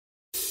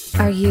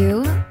Are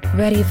you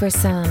ready for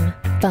some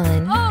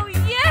fun? Oh,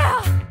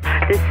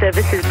 yeah! This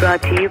service is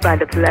brought to you by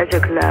the Pleasure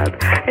Club.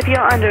 If you're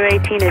under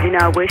 18 and do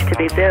not wish to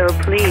be billed,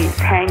 please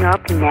hang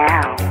up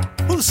now.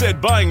 Who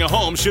said buying a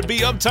home should be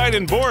uptight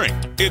and boring?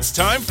 It's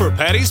time for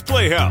Patty's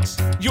Playhouse,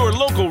 your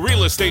local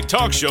real estate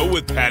talk show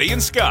with Patty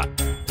and Scott.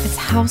 It's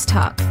house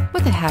talk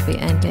with a happy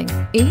ending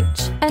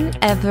each and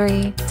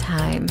every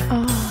time.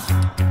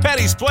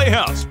 Patty's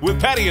Playhouse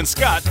with Patty and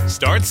Scott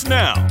starts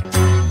now.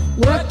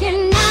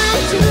 Working 9 to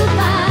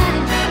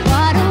 5,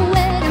 what a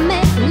way to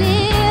make a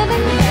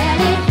living.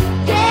 Barely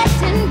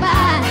getting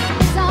by,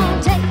 it's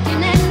all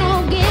taking and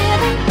no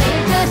giving.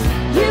 They just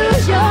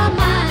use your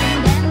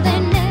mind and they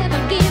never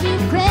give you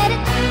credit.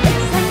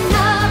 It's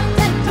enough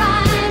to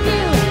drive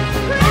you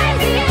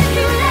crazy if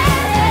you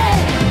let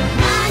it.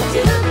 9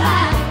 to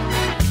 5.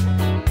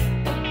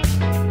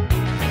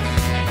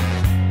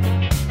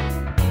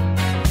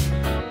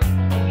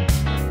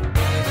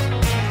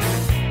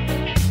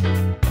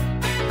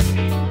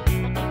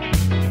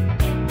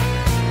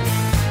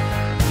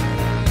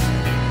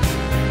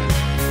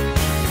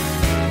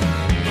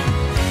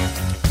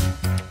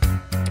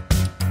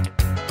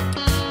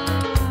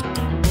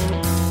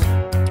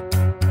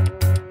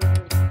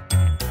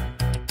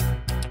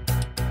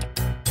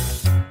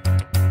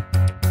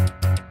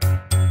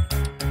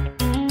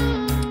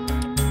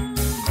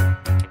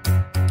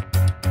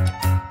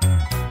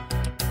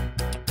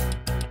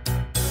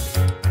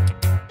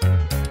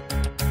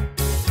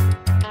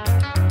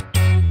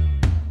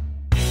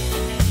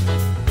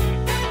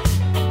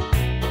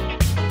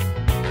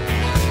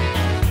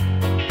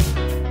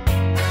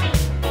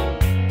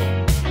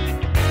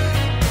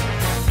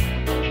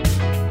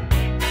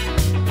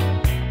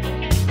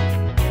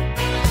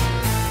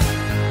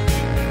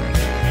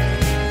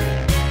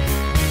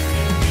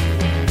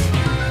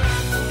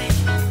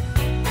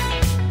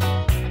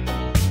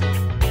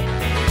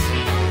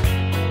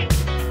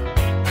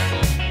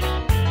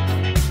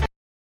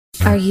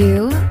 Are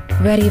you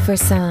ready for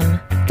some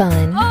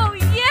fun? Oh,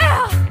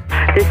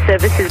 yeah! This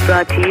service is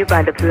brought to you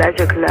by the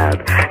Pleasure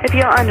Club. If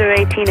you're under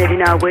 18 and do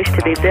not wish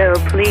to be billed,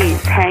 please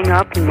hang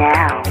up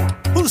now.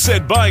 Who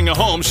said buying a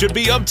home should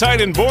be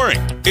uptight and boring?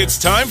 It's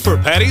time for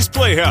Patty's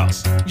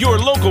Playhouse, your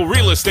local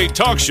real estate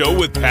talk show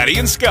with Patty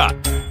and Scott.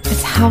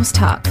 It's house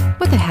talk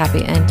with a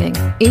happy ending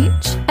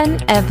each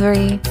and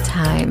every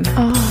time.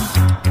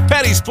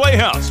 Patty's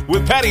Playhouse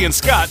with Patty and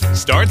Scott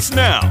starts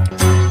now.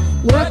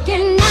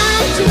 Working 9 to 5,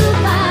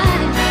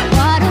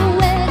 what a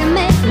way to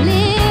make a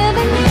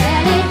living.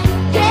 Barely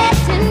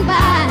getting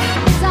by,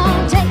 it's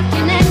all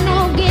taking and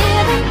no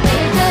giving.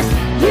 They just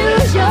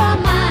use your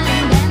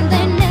mind and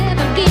they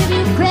never give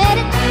you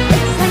credit.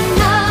 It's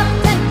enough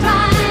to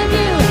drive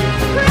you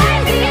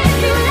crazy if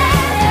you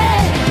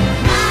let it.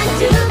 9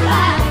 to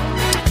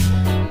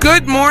 5.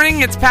 Good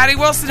morning, it's Patty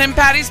Wilson in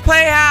Patty's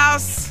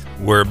Playhouse.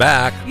 We're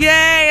back.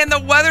 Yay, and the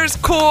weather's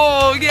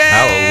cool. Yay.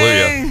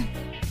 Hallelujah.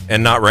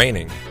 And not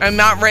raining. And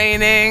not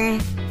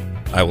raining.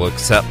 I will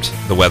accept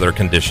the weather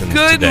conditions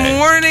Good today.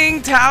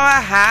 morning,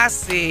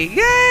 Tallahassee.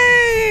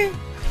 Yay.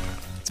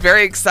 It's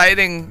very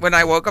exciting. When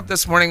I woke up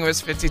this morning, it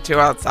was 52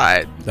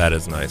 outside. That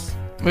is nice.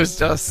 It was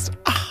just,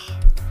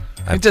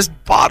 I just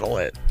bottle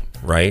it.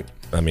 Right?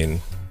 I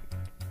mean,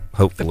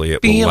 hopefully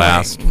it feeling. will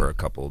last for a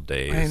couple of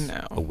days. I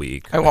know. A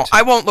week.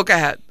 I won't look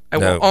ahead. I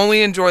will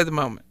only enjoy the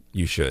moment.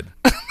 You should.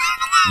 You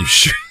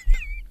should.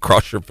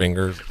 Cross your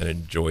fingers and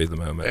enjoy the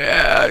moment.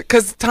 Yeah,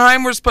 because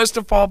time we're supposed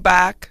to fall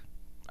back.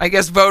 I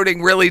guess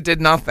voting really did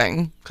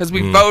nothing because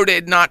we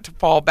voted not to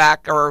fall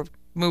back or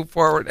move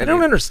forward. I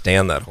don't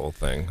understand that whole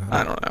thing.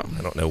 I don't know.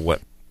 I don't know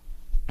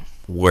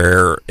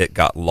where it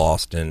got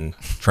lost in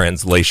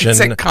translation.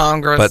 It's at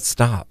Congress. But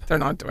stop. They're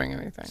not doing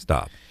anything.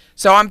 Stop.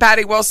 So I'm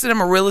Patty Wilson.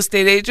 I'm a real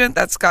estate agent.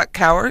 That's Scott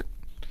Cowart.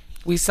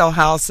 We sell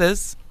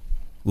houses.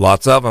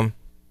 Lots of them.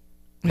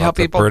 We help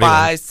people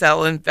buy,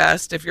 sell,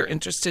 invest. If you're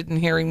interested in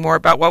hearing more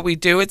about what we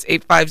do, it's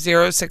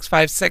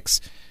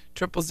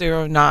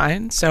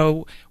 850-656-0009.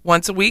 So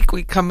once a week,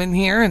 we come in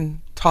here and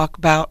talk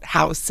about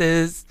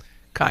houses,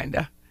 kind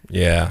of.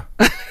 Yeah.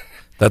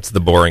 That's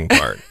the boring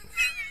part.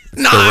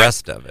 It's the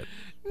rest of it.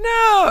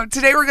 No.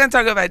 Today we're going to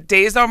talk about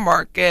days on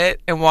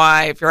market and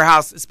why if your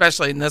house,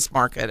 especially in this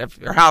market, if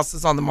your house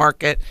is on the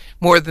market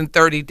more than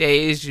 30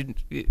 days, it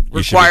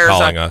requires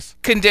a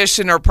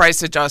condition or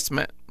price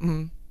adjustment.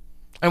 Mm-hmm.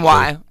 And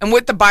why? And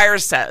what the buyer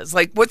says.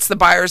 Like, what's the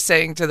buyer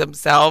saying to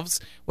themselves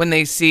when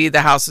they see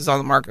the house is on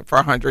the market for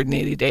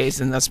 180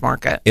 days in this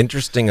market?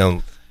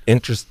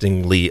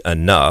 Interestingly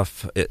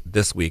enough,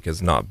 this week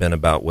has not been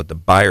about what the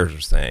buyers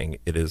are saying.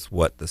 It is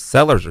what the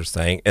sellers are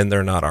saying, and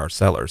they're not our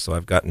sellers. So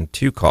I've gotten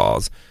 2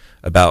 calls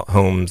about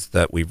homes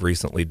that we've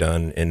recently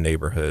done in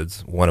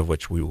neighborhoods, one of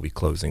which we will be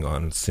closing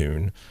on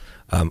soon.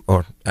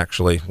 Or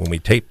actually, when we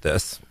tape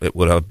this, it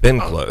would have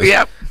been closed.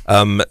 Yep.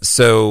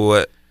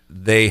 So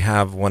they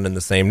have one in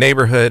the same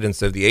neighborhood, and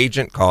so the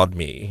agent called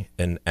me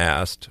and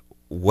asked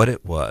what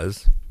it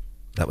was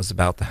that was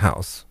about the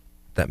house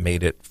that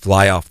made it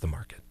fly off the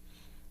market.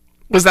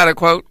 Was that a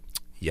quote?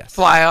 Yes.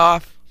 Fly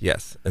off?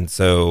 Yes. And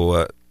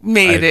so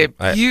made it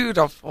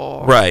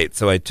beautiful. Right.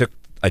 So I took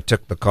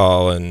the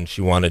call, and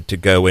she wanted to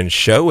go and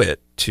show it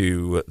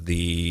to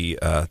the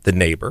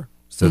neighbor,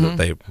 so that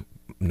they.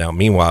 Now,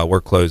 meanwhile,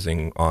 we're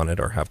closing on it,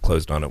 or have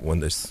closed on it when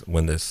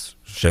this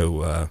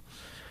show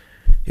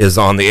is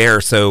on the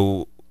air.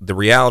 So the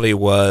reality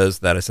was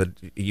that I said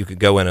you could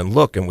go in and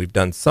look, and we've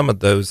done some of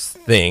those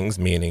things,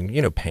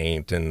 meaning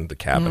paint and the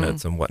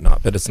cabinets and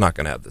whatnot, but it's not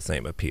going to have the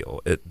same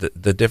appeal.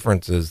 The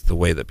difference is the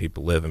way that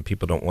people live, and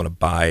people don't want to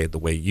buy the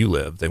way you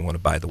live; they want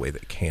to buy the way they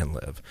can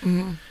live.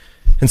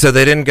 And so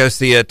they didn't go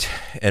see it.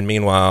 And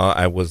meanwhile,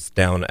 I was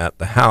down at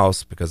the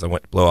house because I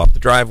went to blow off the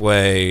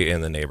driveway,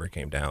 and the neighbor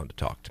came down to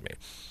talk to me.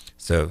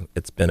 So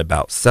it's been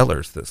about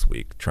sellers this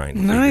week,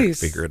 trying to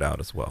figure it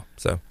out as well.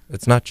 So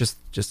it's not just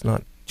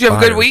not. Did you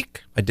have a good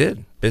week? I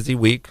did. Busy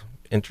week,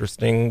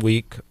 interesting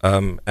week,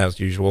 as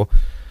usual,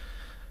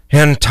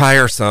 and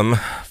tiresome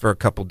for a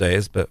couple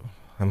days. But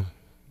I'm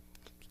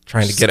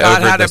trying to get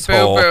over this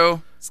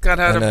whole. Scott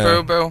had a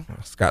boo-boo.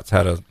 Scott's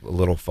had a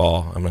little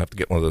fall. I'm going to have to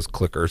get one of those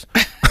clickers.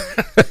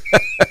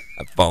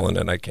 I've fallen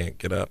and I can't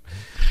get up.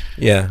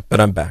 Yeah,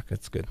 but I'm back.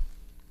 It's good.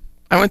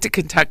 I went to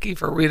Kentucky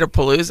for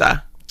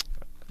Rita-Palooza.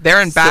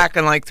 There and back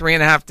in like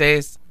 3.5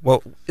 days.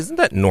 Well, isn't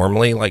that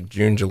normally like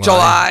June, July?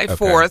 July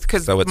 4th,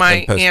 because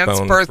my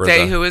aunt's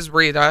birthday, who is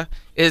Rita,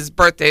 his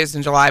birthday is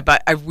in July.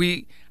 But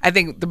I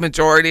think the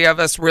majority of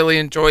us really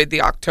enjoyed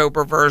the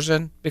October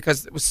version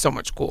because it was so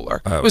much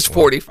cooler. It was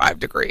 45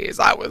 degrees.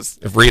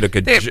 If Rita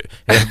could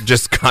have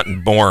just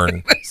gotten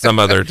born some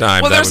other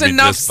time, well, that there's would be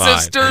enough just fine.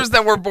 sisters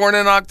that were born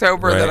in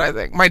October that I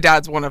think my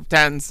dad's one of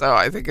 10, so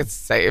I think it's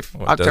safe.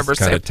 Well, October's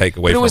kind of safe. take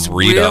away but from it was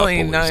Rita.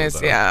 Really nice.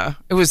 Though. Yeah,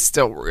 it was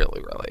still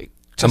really, really.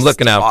 I'm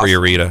looking out awesome. for you,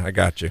 Rita. I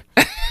got you.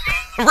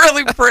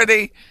 Really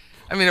pretty.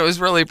 I mean, it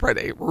was really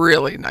pretty.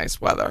 Really nice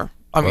weather.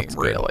 That's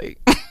really.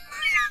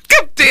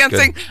 Kept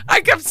dancing. I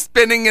kept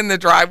spinning in the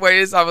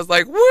driveways. I was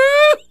like, woo!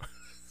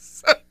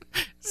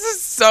 This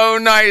is so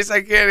nice.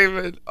 I can't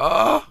even.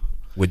 Oh.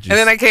 And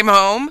then I came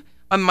home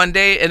on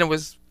Monday, and it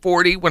was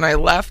 40 when I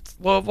left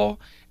Louisville,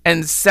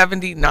 and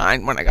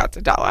 79 when I got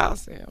to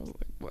Tallahassee. I was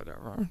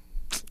like,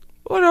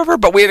 whatever.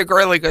 But we had a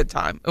really good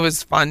time. It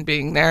was fun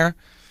being there.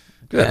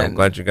 Good. I'm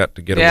glad you got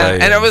to get away. away.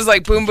 And it was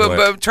like boom, boom,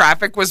 boom.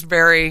 Traffic was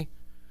very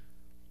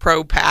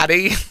pro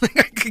Patty.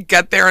 I could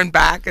get there and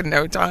back in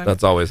no time.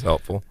 That's always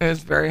helpful. It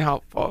was very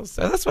helpful.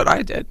 So that's what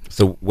I did.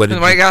 So when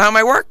I got home,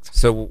 I worked.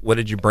 So what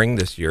did you bring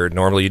this year?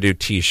 Normally you do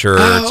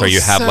T-shirts or you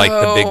have like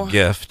the big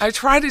gift. I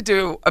try to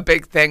do a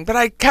big thing, but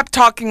I kept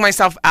talking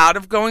myself out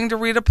of going to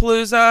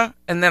Rita-Palooza,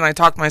 and then I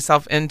talked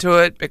myself into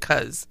it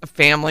because of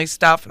family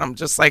stuff. And I'm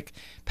just like,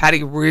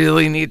 Patty,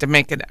 really need to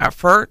make an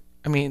effort.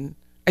 I mean,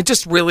 I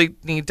just really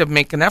need to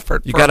make an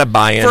effort. You got to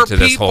buy into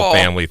this whole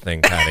family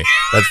thing, Patty.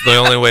 That's the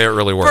only way it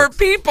really works. For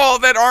people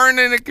that aren't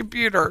in a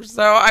computer.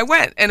 So I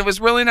went, and it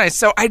was really nice.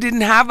 So I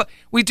didn't have,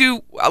 we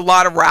do a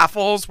lot of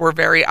raffles. We're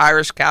very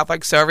Irish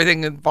Catholic, so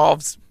everything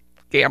involves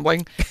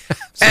gambling.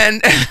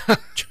 And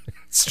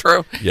it's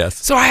true. Yes.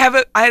 So I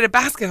had a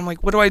basket. I'm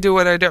like, what do I do?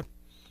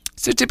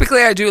 So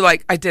typically I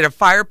did a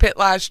fire pit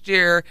last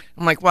year.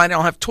 I'm like, well, I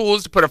don't have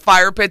tools to put a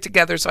fire pit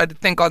together, so I had to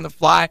think on the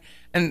fly.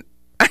 And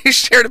I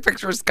shared a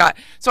picture with Scott.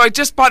 So I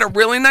just bought a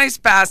really nice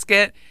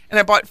basket, and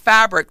I bought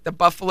fabric, the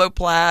buffalo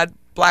plaid,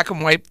 black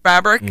and white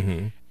fabric.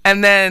 Mm-hmm.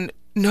 And then,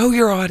 know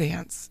your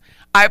audience.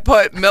 I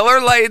put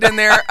Miller Lite in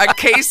there, a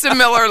case of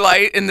Miller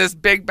Lite in this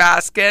big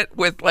basket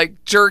with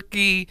like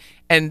jerky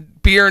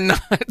and beer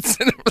nuts.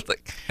 And it was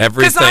like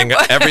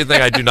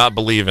everything I do not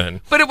believe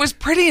in. But it was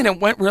pretty, and it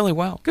went really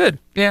well. Good.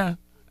 Yeah.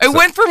 It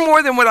went for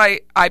more than what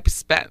I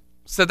spent.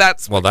 So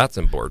that's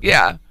important.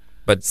 Yeah.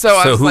 But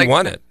so who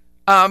won it?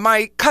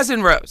 My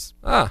cousin Rose.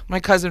 My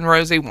cousin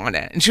Rosie won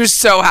it, and she was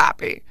so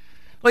happy.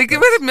 Like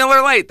with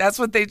Miller Lite, that's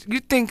what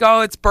you'd think,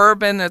 oh, it's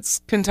bourbon, it's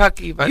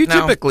Kentucky, but you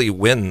no. typically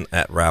win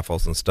at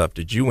raffles and stuff.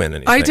 Did you win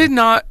anything? I did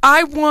not.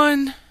 I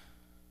won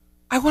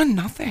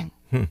nothing.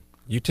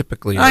 You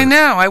typically I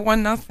know, I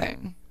won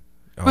nothing.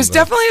 It was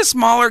definitely a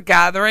smaller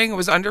gathering. It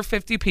was under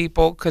 50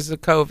 people because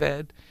of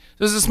COVID.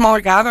 It was a smaller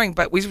gathering,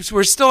 but we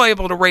were still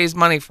able to raise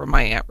money for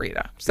my Aunt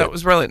Rita. So it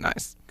was really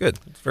nice. Good.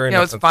 It's very nice.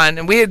 It was fun.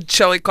 And we had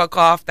chili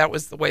cook-off. That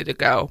was the way to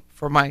go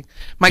for my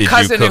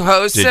cousin who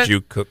hosted. Did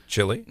you cook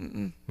chili?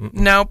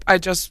 Nope. I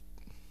just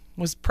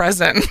was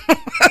present.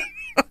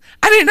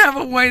 I didn't have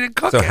a way to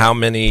cook it. So how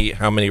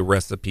many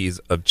recipes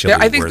of chili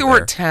I think there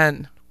were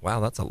 10. Wow,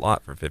 that's a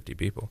lot for 50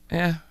 people.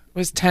 Yeah. It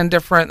was 10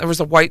 different. There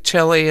was a white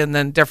chili and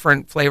then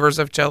different flavors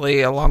of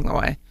chili along the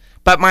way.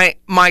 But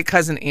my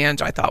cousin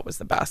Ange, I thought, was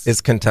the best. Is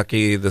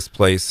Kentucky this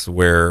place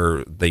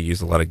where they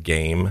use a lot of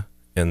game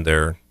in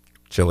their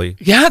chili?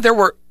 Yeah, there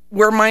were.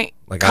 Where my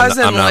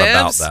cousin I'm not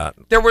lives, about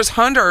that. There was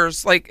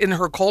hunters like in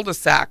her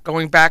cul-de-sac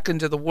going back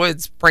into the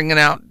woods, bringing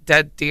out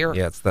dead deer.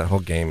 Yeah, it's that whole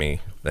gamey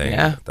thing.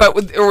 Yeah,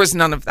 but there was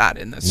none of that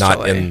in this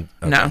chili.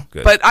 No.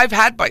 Good. But I've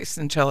had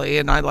bison chili,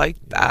 and I like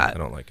that. I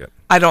don't like it.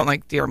 I don't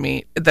like deer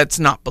meat. That's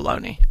not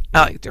bologna.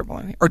 I like deer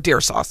bologna or deer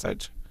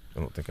sausage. I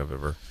don't think I've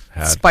ever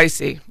had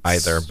spicy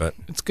either, but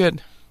it's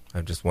good.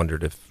 I've just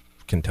wondered if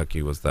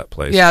Kentucky was that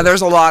place. Yeah,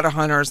 there's a lot of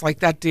hunters. Like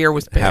that deer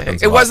was big.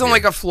 Happens a It lot wasn't here.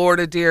 like a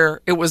Florida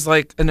deer. It was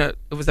like it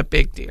was a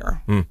big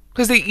deer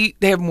because they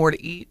have more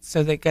to eat,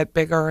 so they get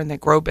bigger and they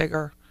grow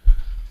bigger.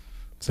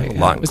 So Yeah, a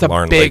lot it was in a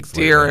Killearn big Lakes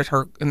deer lately.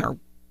 in their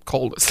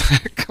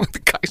cul-de-sac. The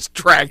guy's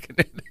dragging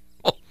it.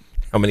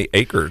 How many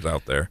acres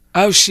out there?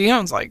 Oh, she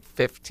owns like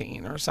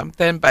 15 or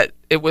something, but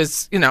it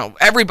was,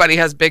 everybody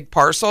has big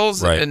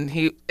parcels, Right.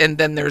 and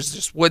then there's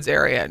just woods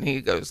area, and he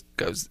goes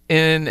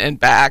in and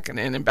back and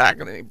in and back,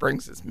 and then he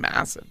brings this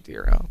massive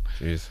deer out.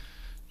 Jeez.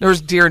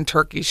 There's deer in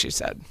Turkey, she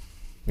said.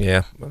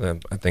 Yeah, well,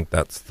 I think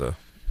that's the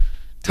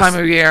Time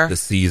of year. the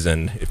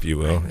season, if you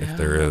will, if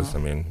there is. I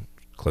mean,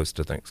 close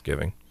to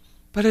Thanksgiving.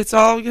 But it's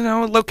all,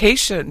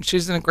 location.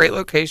 She's in a great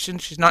location.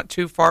 She's not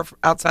too far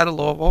outside of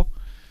Louisville.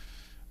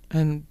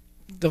 And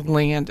the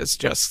land is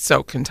just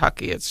so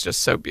Kentucky. It's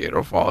just so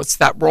beautiful. It's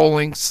that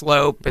rolling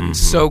slope and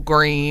so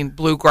green,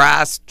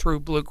 bluegrass, true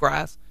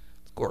bluegrass.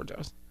 It's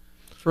gorgeous.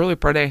 It's really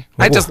pretty.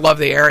 I just love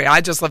the area.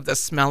 I just love the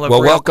smell of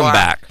Well, real welcome grass.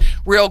 back.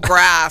 Real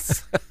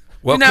grass.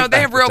 Welcome they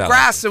back have to real Tallahassee.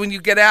 grass, so when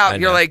you get out,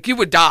 you're know. like, you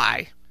would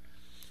die.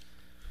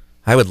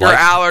 I would Your like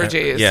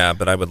allergies. yeah,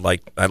 but I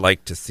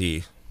like to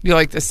see. You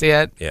like to see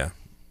it? Yeah.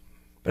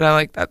 But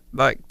I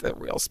like the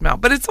real smell.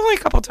 But it's only a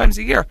couple times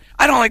a year.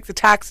 I don't like the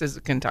taxes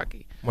of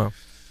Kentucky. Well,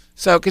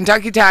 So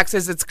Kentucky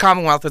taxes, it's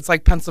Commonwealth. It's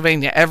like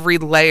Pennsylvania. Every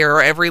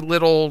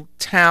little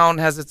town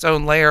has its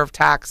own layer of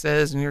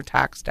taxes, and you're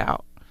taxed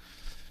out.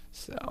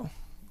 So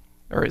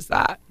there is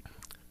that.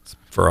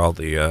 for all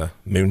the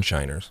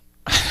moonshiners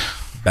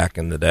back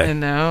in the I day.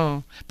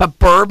 know. But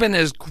bourbon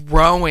is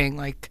growing.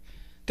 Like,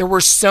 there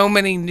were so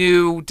many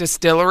new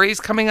distilleries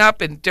coming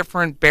up in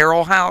different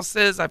barrel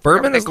houses. I forget what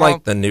Bourbon they is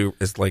call like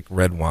it's like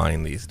red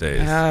wine these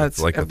days. Yeah, it's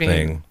like I a mean,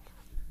 thing.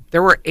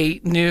 There were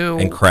 8 new.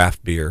 And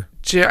craft beer.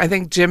 I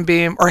think Jim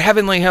Beam or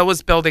Heavenly Hill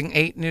was building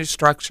 8 new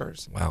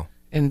structures Wow.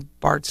 in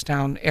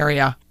Bardstown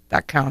area,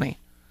 that county.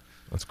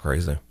 That's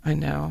crazy. I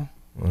know.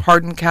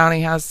 Hardin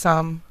County has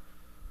some.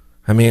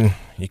 I mean,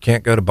 you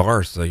can't go to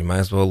bars, so you might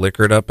as well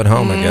liquor it up at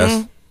home, I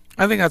guess.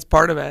 I think that's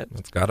part of it.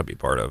 That's got to be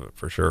part of it,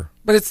 for sure.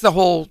 But it's the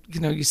whole,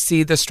 you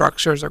see the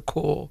structures are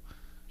cool.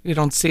 You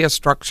don't see a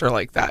structure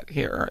like that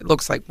here. It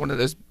looks like one of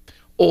those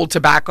old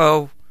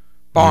tobacco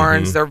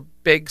barns. They're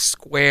big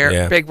square,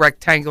 Yeah. big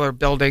rectangular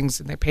buildings,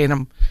 and they paint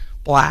them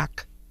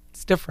black.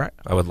 It's different.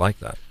 I would like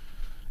that.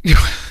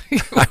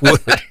 I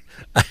would.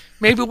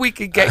 Maybe we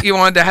could get you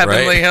onto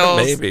Heavenly Right?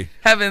 Hills. Maybe.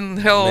 Heaven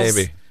Hills.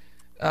 Maybe.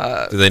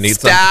 Do they need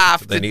staff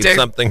something? They to need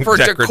something for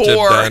decorative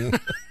decor. done.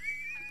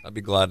 I'd be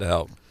glad to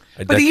help.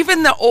 But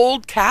even the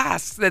old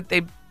casks that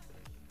they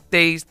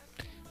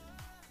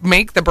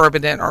make the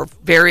bourbon in are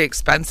very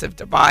expensive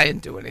to buy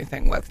and do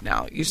anything with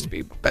now. It used to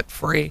be but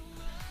free.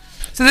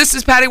 So this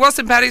is Patty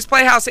Wilson, Patty's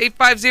Playhouse,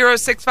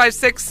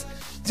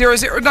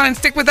 850-656-0009.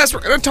 Stick with us. We're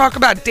going to talk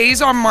about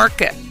days on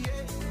market.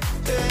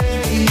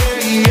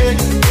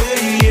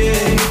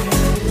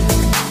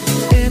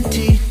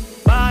 Empty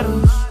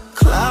bottles,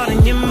 cloud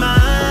in your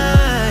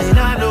mind.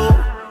 I know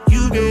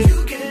you get.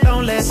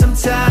 Don't let some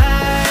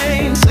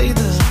time say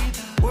the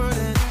word.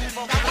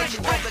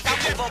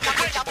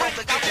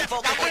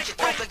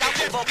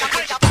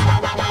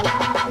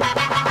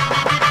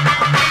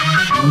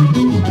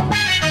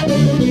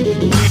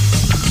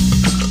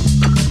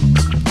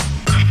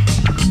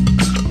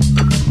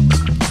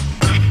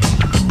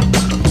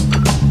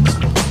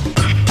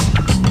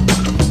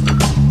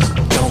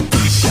 Don't be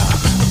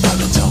shocked by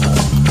the tone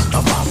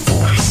of my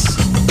voice.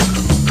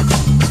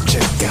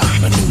 Check out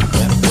my new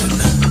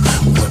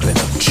weapon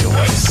of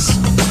choice.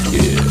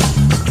 Yeah.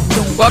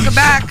 Welcome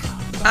back.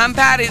 I'm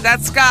Patty.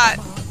 That's Scott.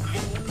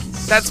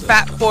 That's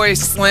Fat Boy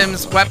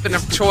Slim's weapon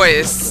of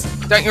choice.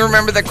 Don't you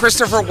remember the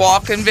Christopher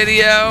Walken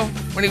video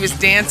when he was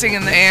dancing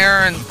in the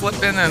air and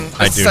flipping? And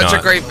I it's do such a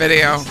not. great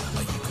video.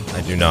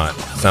 I do not.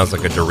 Sounds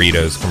like a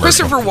Doritos commercial.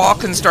 Christopher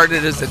Walken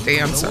started as a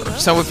dancer,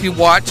 so if you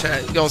watch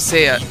it, you'll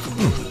see it.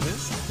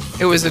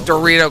 It was a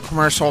Dorito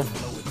commercial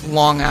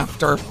long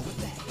after. Oh,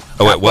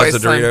 Fat it was Boy a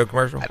Slim. Dorito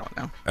commercial? I don't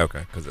know. Okay,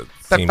 because it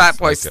But seems Fat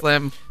Boy like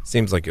Slim,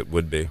 seems like it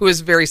would be. who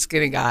was a very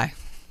skinny guy.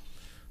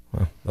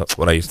 Well, that's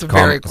what I used to It's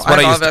call. very That's cool. what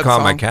I I love used to that call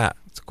my song. cat.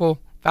 It's cool.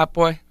 Fat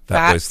Boy.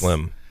 Fat Boy Fats.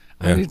 Slim.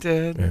 Oh, Yeah. you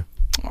did? Yeah.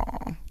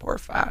 Oh, poor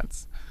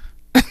Fats.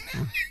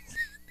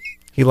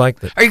 He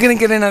liked it. Are you going to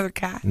get another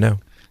cat? No.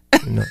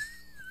 No.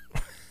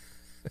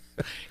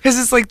 Because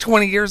it's like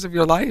 20 years of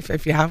your life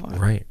if you have one.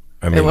 Right.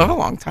 I They mean, live a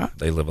long time.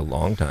 They live a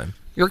long time.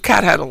 Your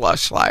cat had a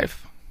lush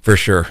life. For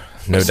sure.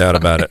 No doubt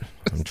about it.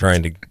 I'm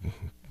trying to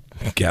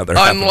gather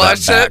half of that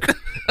Unlush it.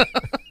 back.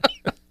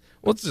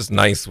 Well, it's just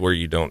nice where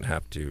you don't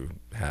have to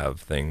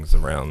have things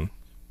around.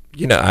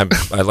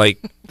 I like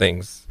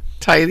things.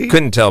 Tidy.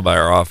 Couldn't tell by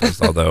our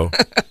office, although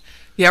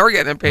Yeah, we're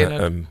getting it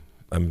painted.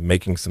 I'm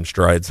making some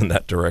strides in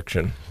that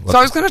direction. So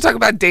I was going to talk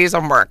about days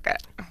on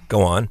market.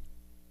 Go on.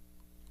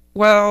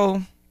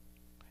 Well,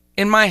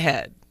 in my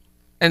head,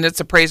 and it's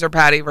appraiser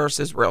Patty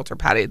versus realtor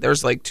Patty,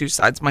 there's like two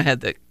sides of my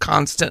head that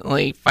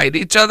constantly fight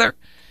each other.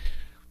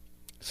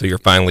 So you're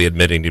finally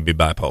admitting to be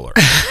bipolar.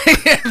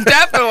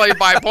 Definitely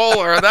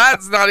bipolar.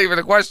 That's not even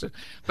a question.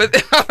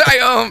 But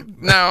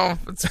no,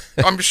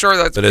 I'm sure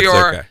that's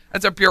pure. Okay.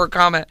 That's a pure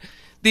comment.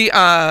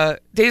 The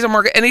days on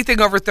market, anything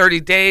over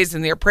 30 days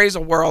in the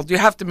appraisal world, you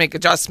have to make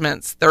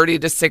adjustments, 30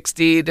 to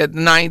 60 to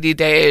 90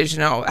 days.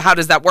 How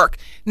does that work?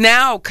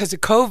 Now, because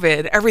of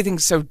COVID,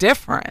 everything's so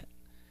different.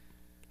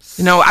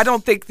 I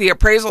don't think the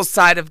appraisal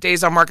side of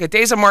days on market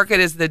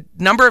is the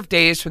number of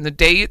days from the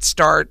day it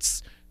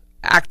starts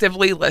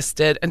actively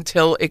listed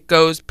until it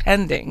goes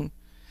pending.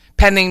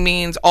 Pending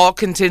means all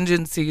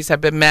contingencies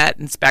have been met,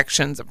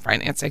 inspections and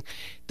financing.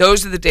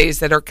 Those are the days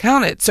that are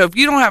counted. So if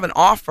you don't have an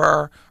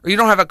offer or you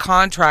don't have a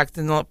contract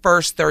in the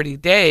first 30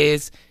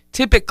 days,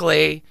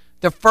 typically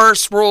the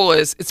first rule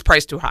is it's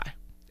priced too high.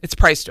 It's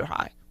priced too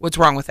high. What's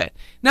wrong with it?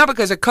 Now,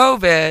 because of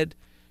COVID,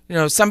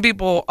 some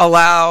people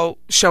allow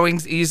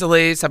showings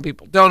easily. Some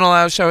people don't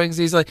allow showings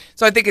easily.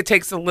 So I think it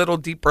takes a little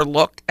deeper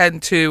look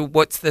into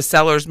what's the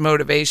seller's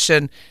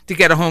motivation to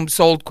get a home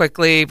sold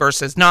quickly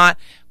versus not.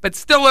 But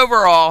still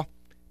overall,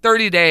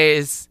 30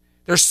 days,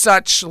 there's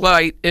such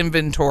light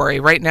inventory.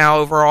 Right now,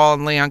 overall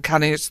in Leon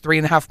County, it's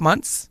 3.5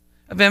 months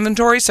of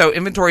inventory. So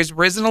inventory's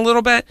risen a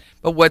little bit,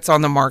 but what's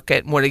on the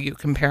market and what are you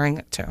comparing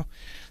it to?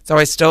 So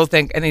I still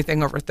think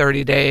anything over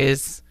 30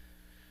 days,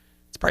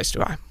 it's priced too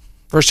high,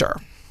 for sure.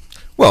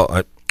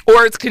 Well,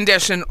 or it's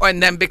condition,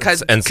 and then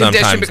because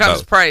condition becomes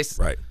both. Price.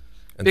 Right.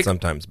 And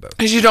sometimes both.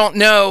 Because you don't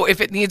know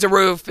if it needs a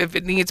roof, if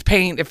it needs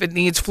paint, if it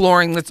needs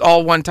flooring. That's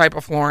all one type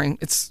of flooring.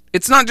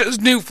 It's not just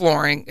new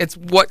flooring. It's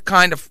what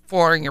kind of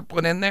flooring you're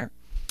put in there.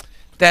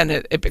 Then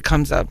it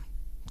becomes a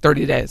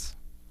 30 days.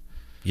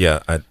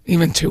 Yeah.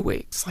 Even 2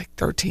 weeks, like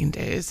 13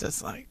 days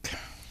is like.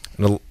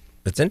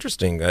 It's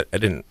interesting. I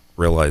didn't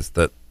realize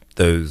that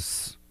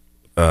those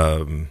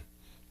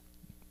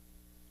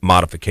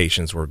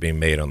modifications were being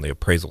made on the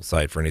appraisal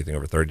side for anything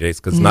over 30 days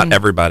because not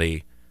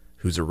everybody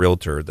who's a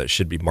realtor that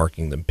should be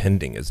marking them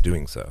pending is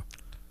doing so.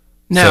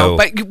 No,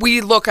 but we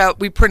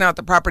print out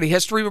the property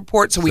history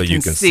report so we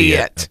can see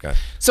it. Okay.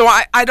 So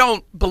I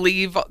don't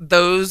believe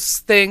those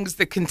things,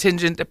 the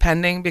contingent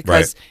depending,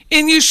 because,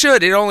 and you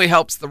should, it only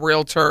helps the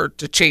realtor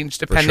to change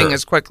depending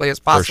as quickly as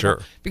possible. For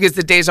sure. Because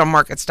the days on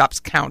market stops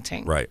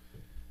counting. Right.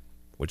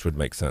 Which would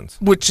make sense.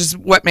 Which is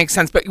what makes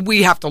sense. But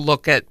we have to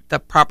look at the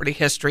property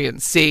history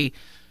and see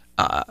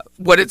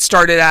what it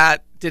started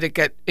at. Did it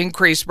get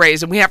increased,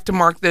 raised? And we have to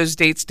mark those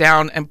dates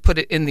down and put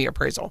it in the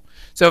appraisal.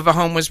 So if a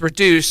home was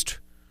reduced,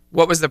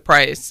 what was the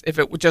price? If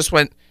it just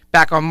went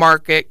back on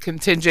market,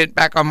 contingent,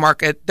 back on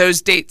market,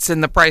 those dates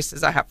and the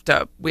prices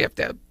we have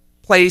to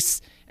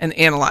place and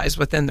analyze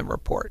within the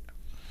report.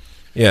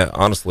 Yeah,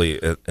 honestly,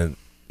 in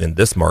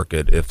this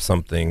market, if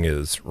something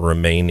is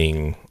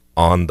remaining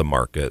on the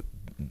market,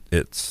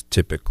 it's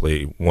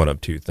typically one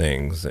of two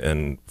things.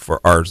 And for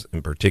ours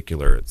in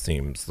particular, it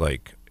seems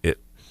like it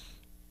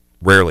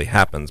rarely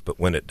happens, but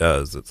when it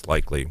does, it's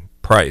likely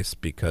price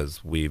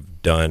because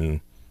we've done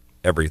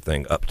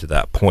everything up to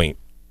that point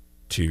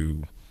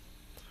to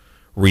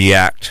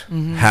react,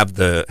 have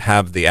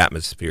the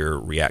atmosphere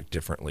react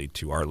differently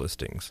to our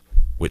listings,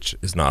 which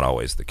is not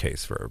always the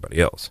case for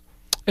everybody else.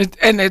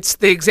 And it's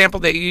the example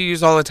that you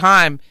use all the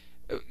time.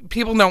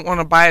 People don't want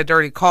to buy a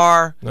dirty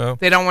car. No.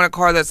 They don't want a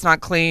car that's not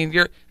clean.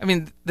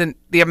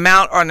 The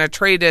amount on a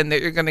trade-in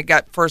that you're going to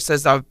get first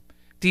as a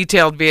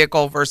detailed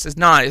vehicle versus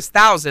not is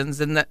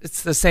thousands, and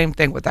it's the same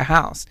thing with the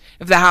house.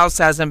 If the house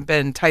hasn't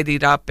been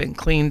tidied up and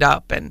cleaned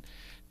up and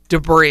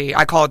debris,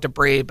 I call it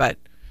debris, but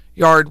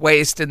yard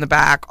waste in the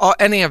back,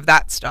 any of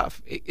that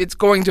stuff, it's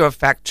going to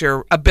affect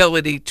your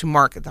ability to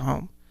market the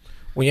home.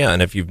 Well, yeah,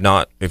 and if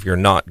you're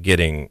not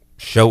getting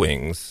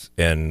showings,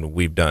 and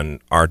we've done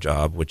our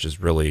job, which is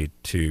really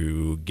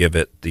to give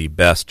it the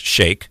best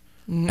shake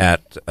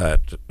at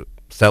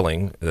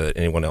selling that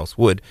anyone else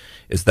would,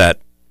 is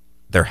that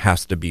there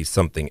has to be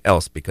something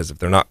else, because if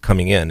they're not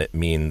coming in, it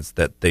means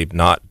that they've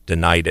not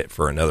denied it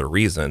for another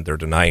reason. They're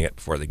denying it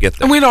before they get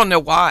there. And we don't know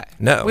why.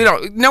 No.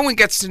 No one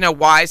gets to know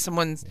why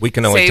someone's We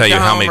can only tell you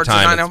how many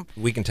times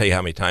we can tell you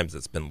how many times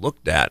it's been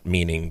looked at,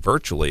 meaning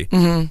virtually.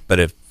 But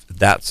if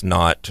that's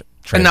not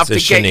enough to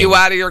get you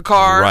out of your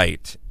car,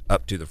 right,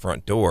 up to the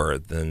front door,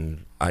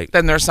 then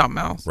there's something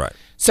else. Right.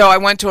 So I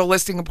went to a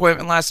listing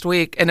appointment last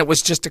week, and it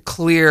was just a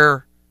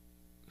clear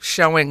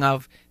showing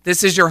of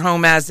this is your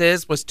home as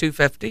is was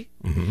 $250.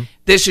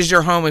 This is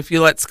your home if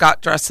you let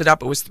Scott dress it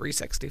up, it was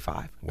 $365.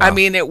 Wow. I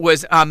mean, it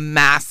was a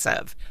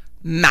massive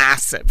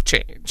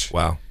change.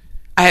 Wow.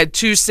 I had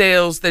 2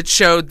 sales that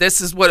showed this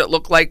is what it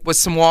looked like with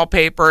some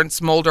wallpaper and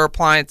some older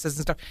appliances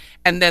and stuff.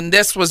 And then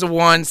this was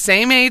one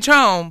same age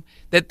home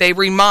that they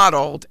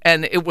remodeled,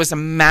 and it was a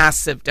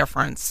massive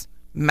difference.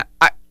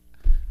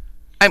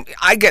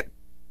 I get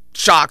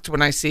shocked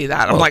when I see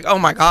that. I'm like, oh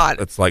my God.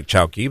 It's like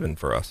Chowkeven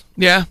for us.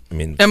 Yeah. I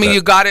mean,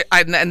 you got it.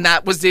 And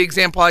that was the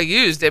example I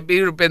used. It would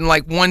have been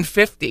like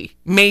 150,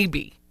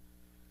 maybe.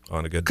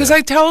 On a good day. Because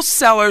I tell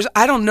sellers,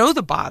 I don't know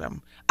the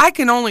bottom. I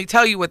can only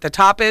tell you what the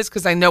top is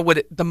because I know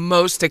what the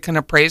most it can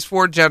appraise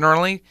for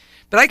generally.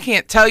 But I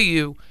can't tell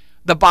you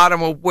the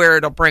bottom of where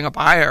it'll bring a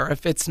buyer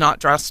if it's not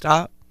dressed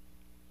up.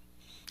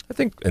 I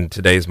think in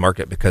today's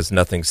market, because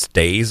nothing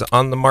stays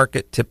on the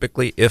market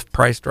typically if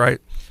priced right,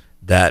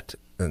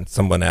 and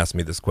someone asked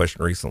me this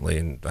question recently,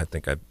 and I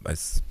think I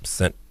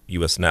sent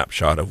you a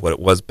snapshot of what it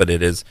was, but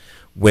it is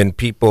when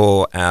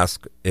people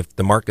ask, if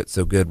the market's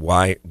so good,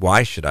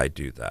 why should I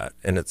do that?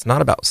 And it's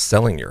not about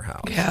selling your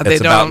house. Yeah, it's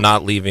about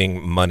not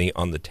leaving money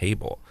on the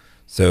table.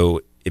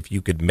 So if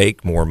you could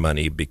make more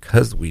money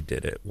because we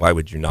did it, why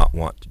would you not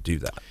want to do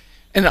that?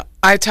 And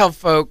I tell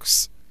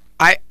folks,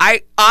 I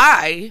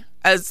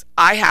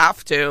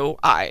have to,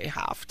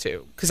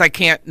 because I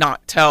can't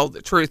not tell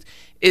the truth,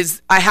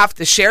 is I have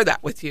to share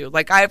that with you.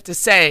 Like, I have to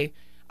say,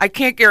 I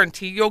can't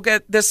guarantee you'll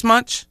get this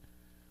much,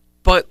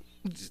 but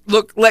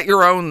look, let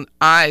your own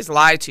eyes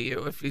lie to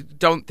you if you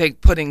don't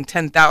think putting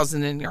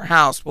 $10,000 in your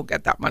house will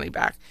get that money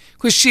back.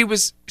 Because she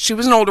was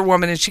an older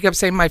woman, and she kept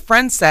saying, my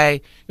friends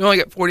say you only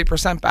get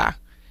 40% back.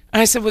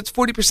 And I said, well, it's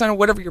 40% of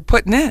whatever you're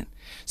putting in.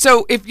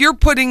 So if you're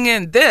putting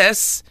in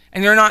this,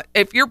 and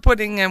if you're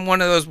putting in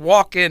one of those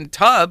walk-in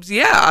tubs,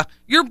 yeah,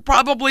 you're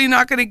probably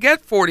not going to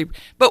get 40.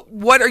 But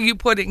what are you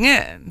putting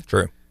in?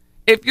 True.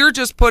 If you're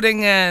just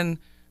putting in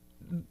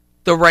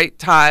the right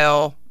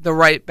tile, the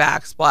right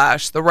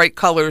backsplash, the right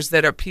colors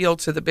that appeal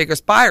to the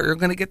biggest buyer, you're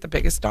going to get the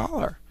biggest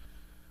dollar.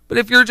 But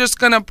if you're just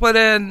going to put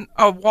in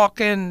a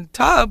walk-in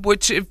tub,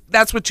 which if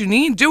that's what you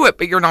need, do it,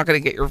 but you're not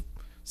going to get your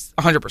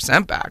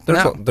 100% back.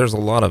 There's a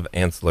lot of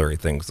ancillary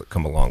things that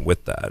come along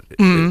with that.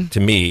 Mm-hmm. To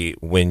me,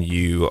 when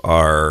you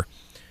are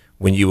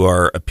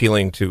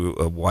appealing to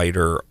a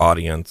wider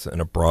audience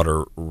and a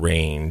broader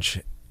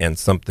range, and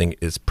something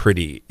is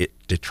pretty, it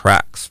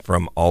detracts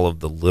from all of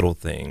the little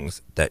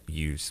things that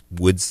you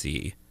would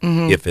see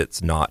if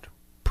it's not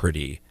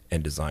pretty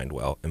and designed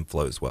well and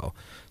flows well.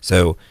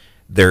 So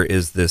there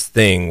is this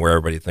thing where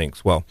everybody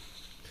thinks, well,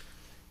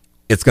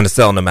 it's going to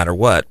sell no matter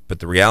what, but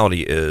the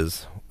reality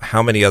is,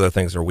 how many other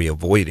things are we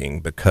avoiding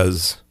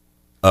because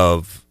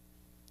of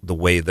the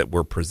way that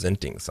we're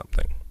presenting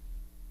something?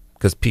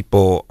 Because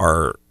people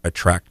are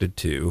attracted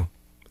to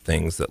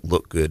things that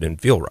look good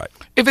and feel right.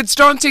 If it's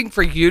daunting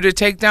for you to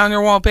take down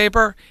your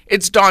wallpaper,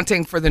 it's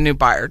daunting for the new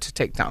buyer to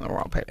take down the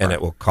wallpaper. And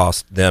it will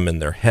cost them in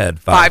their head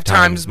five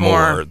times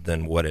more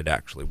than what it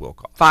actually will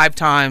cost. 5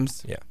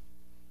 times. Yeah.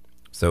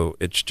 So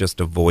it's just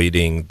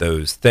avoiding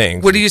those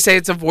things. What do you say?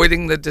 It's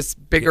avoiding the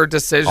bigger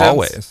decisions?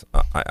 Always.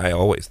 I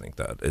always think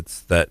that. It's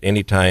that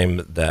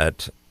anytime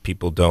that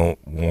people don't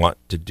want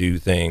to do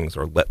things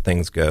or let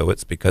things go,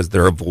 it's because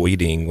they're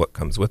avoiding what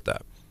comes with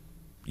that.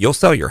 You'll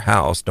sell your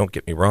house, don't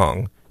get me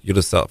wrong. You'll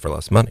just sell it for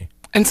less money.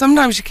 And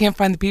sometimes you can't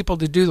find the people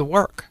to do the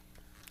work.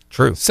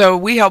 True. So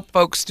we help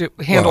folks to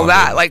handle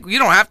that. Yeah. Like, you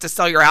don't have to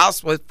sell your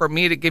house for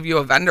me to give you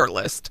a vendor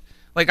list.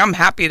 Like, I'm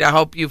happy to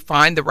help you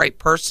find the right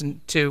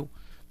person to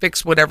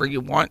fix whatever you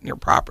want in your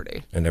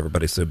property. And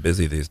everybody's so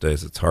busy these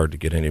days, it's hard to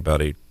get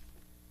anybody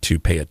to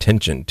pay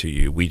attention to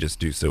you. We just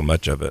do so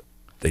much of it.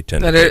 They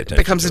tend to pay attention. It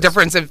becomes a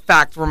difference. In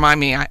fact, remind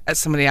me,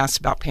 somebody asked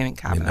about painting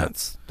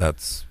cabinets.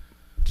 That's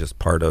just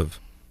part of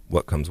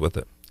what comes with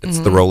it. It's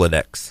the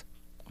Rolodex.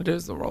 It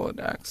is the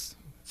Rolodex.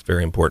 It's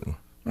very important.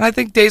 And I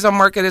think days on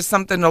market is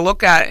something to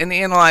look at and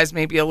analyze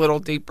maybe a little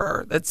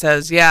deeper that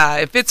says, yeah,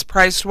 if it's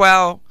priced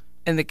well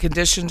and the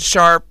condition's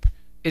sharp,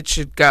 it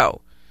should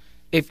go.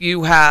 If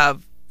you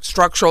have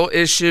structural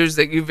issues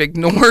that you've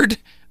ignored,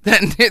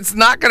 then it's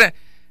not going to,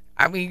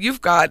 I mean, you've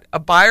got a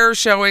buyer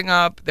showing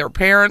up, their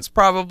parents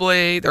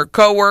probably, their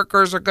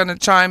coworkers are going to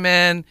chime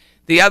in,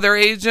 the other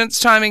agents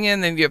chiming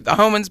in, then you have the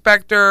home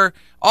inspector.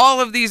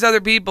 All of these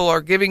other people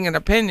are giving an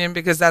opinion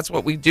because that's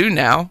what we do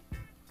now.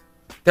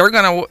 They're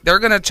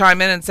gonna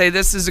chime in and say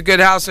this is a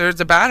good house or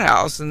it's a bad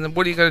house, and then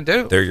what are you gonna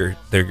do? They're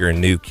your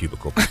new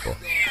cubicle people.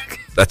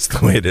 That's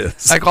the way it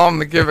is. I call them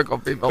the cubicle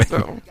people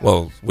too.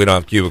 Well, we don't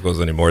have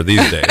cubicles anymore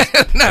these days.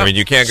 No, I mean,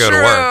 you can't go to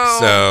work,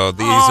 so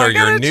these are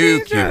your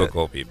new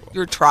cubicle people.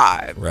 Your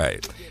tribe,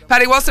 right?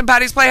 Patty Wilson,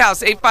 Patty's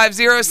Playhouse,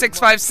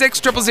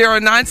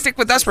 850-656-0009. Stick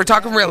with us. We're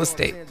talking real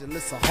estate.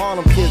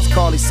 Harlem kids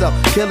call themselves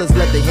killers,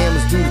 let the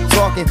hammers do the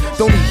talking.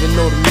 Don't even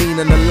know the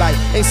meaning of life.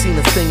 Ain't seen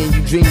a thing and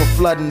you dream of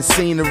flooding the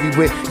scenery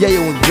with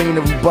yayo and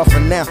greenery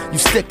buffing now. You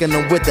sticking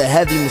them with the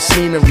heavy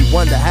machinery.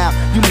 Wonder how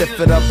you lift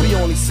it up. We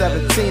only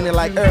 17 and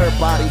like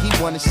everybody, he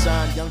wanna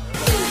shine young.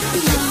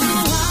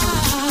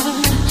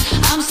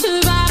 I'm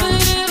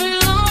surviving every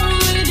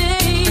lonely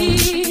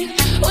day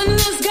when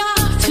there's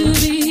got to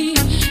be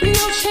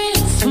no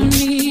chance for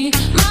me.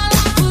 My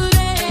life would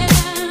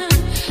end,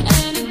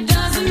 and it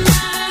doesn't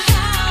matter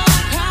how I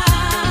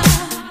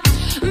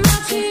cry. My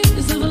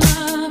tears of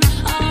love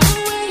are a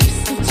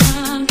waste of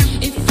time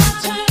if I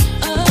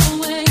turn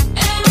away. And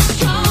I'm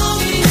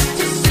strong enough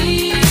to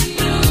see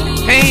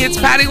through. Hey, it's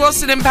Patty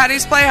Wilson and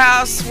Patty's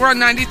Playhouse. We're on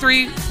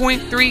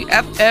 93.3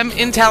 FM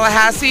in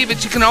Tallahassee,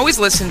 but you can always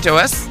listen to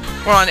us.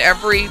 We're on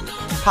every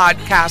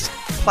podcast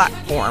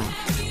platform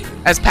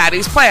as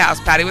Patty's Playhouse.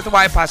 Patty with the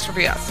Y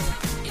apostrophe S.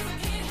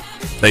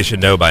 They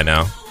should know by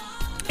now.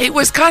 It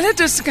was kind of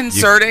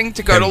disconcerting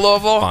to go to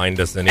Louisville. Find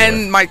us anywhere.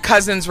 And my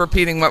cousin's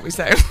repeating what we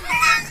say.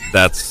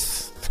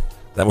 That's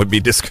That would be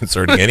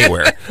disconcerting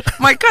anywhere.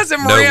 My cousin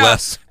No Maria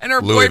less and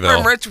her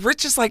Louisville. boyfriend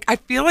Rich is like, I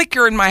feel like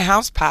you're in my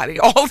house, Patty,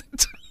 all the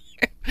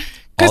time.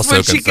 Because Also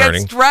when she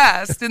concerning. gets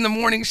dressed in the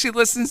morning, she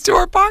listens to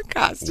our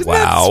podcast. Isn't Wow.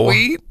 that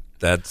sweet?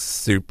 That's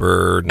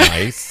super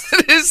nice.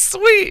 It is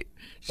sweet.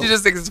 She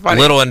just thinks it's A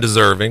funny. little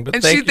undeserving, but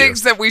and thank she you.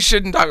 thinks that we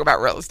shouldn't talk about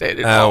real estate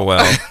at all. Oh,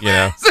 well, you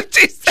know. So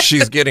she said,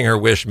 She's getting her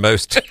wish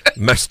most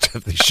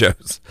of the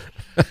shows.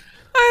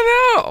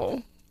 I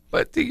know.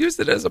 But to use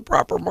it as a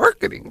proper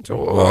marketing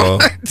tool,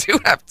 Well, I do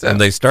have to.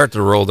 And they start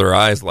to roll their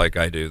eyes like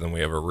I do, then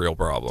we have a real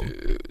problem.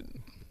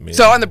 I mean,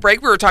 So on the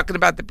break, we were talking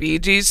about the Bee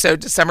Gees. So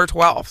December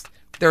 12th,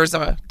 there's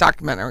a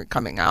documentary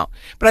coming out.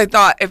 But I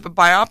thought if a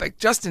biopic,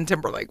 Justin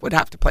Timberlake would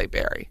have to play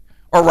Barry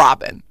or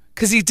Robin.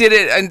 Because he did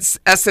it in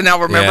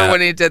SNL. Remember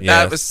when he did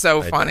that? It was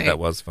so funny. That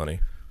was funny.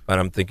 But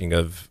I'm thinking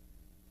of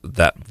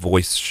that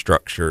voice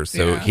structure.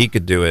 So Yeah. he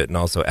could do it, and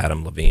also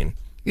Adam Levine.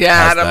 Yeah,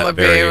 has Adam that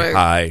Levine. very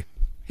high.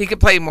 He could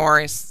play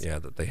Morris. Yeah,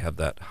 that they have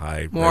that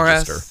high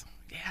Morris. register.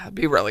 Yeah, it'd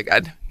be really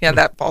good. Yeah,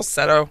 that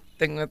falsetto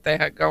thing that they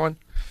had going.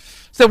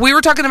 So we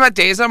were talking about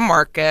days on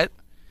market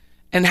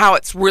and how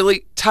it's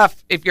really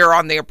tough if you're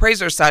on the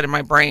appraiser side of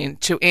my brain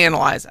to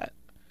analyze it,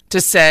 to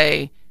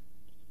say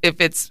if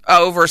it's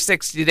over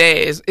 60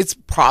 days, it's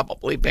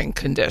probably been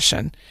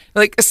conditioned.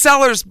 Like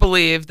sellers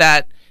believe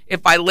that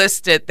if I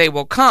list it, they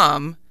will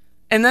come.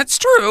 And that's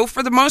true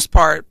for the most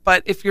part.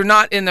 But if you're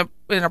not in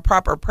a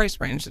proper price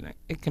range, then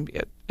it can be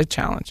a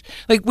challenge.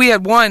 Like we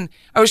had one,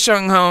 I was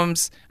showing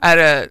homes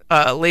at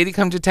a lady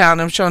come to town.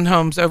 I'm showing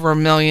homes over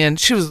 $1 million.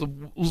 She was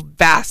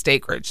vast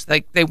acreage.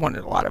 Like they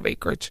wanted a lot of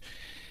acreage.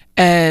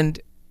 And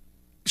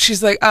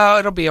she's like, oh,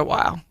 it'll be a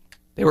while.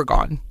 They were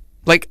gone.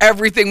 Like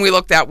everything we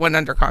looked at went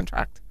under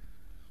contract.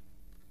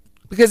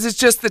 Because it's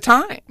just the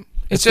time.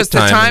 It's just the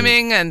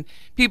timing, and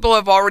people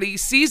have already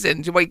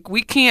seasoned. Like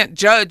we can't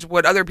judge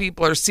what other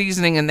people are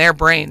seasoning in their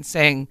brain,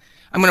 saying,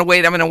 I'm going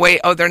to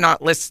wait. Oh, they're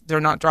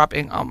not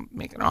dropping. I'll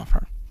make an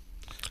offer.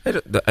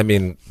 I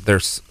mean,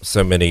 there's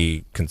so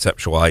many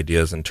conceptual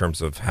ideas in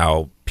terms of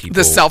how people...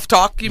 The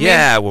self-talk, you mean?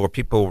 Yeah, where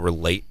people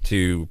relate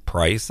to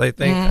price, I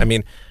think. Mm-hmm. I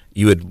mean,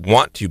 you would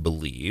want to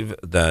believe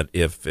that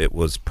if it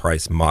was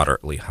priced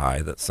moderately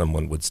high, that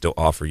someone would still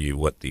offer you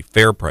what the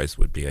fair price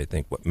would be. I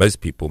think what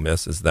most people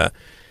miss is that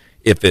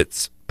if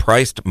it's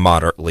priced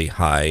moderately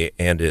high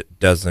and it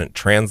doesn't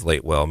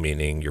translate well,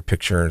 meaning your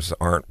pictures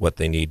aren't what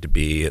they need to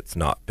be, it's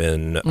not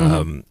been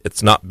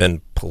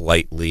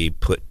politely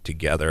put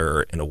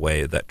together in a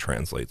way that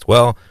translates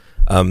well,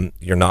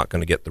 you're not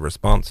going to get the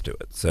response to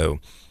it. So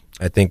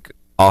I think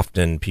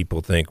often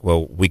people think,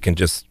 well, we can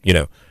just,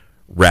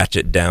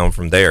 ratchet down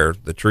from there.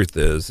 The truth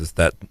is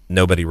that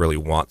nobody really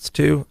wants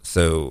to.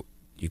 So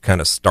you kind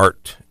of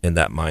start in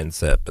that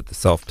mindset, but the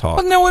self-talk.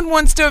 Well, no one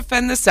wants to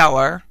offend the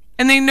seller.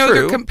 And they know True.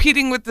 they're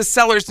competing with the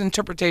seller's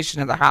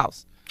interpretation of the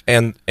house.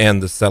 And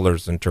the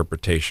seller's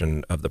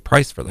interpretation of the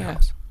price for the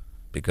house.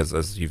 Because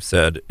as you've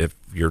said, if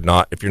you're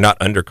not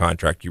under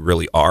contract, you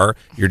really are.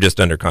 You're just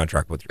under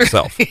contract with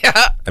yourself.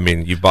 Yeah. I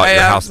mean, you bought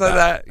your house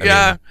back.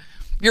 Yeah.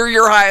 You're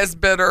your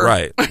highest bidder.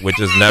 Right. Which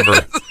is never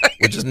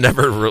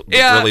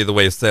really the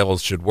way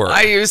sales should work.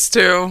 I used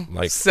to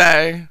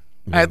say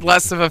I had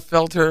less of a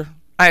filter.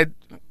 Did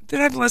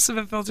I have less of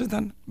a filter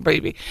than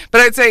baby?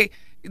 But I'd say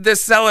the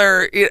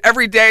seller,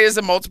 every day is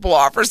a multiple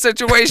offer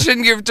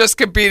situation. You're just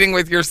competing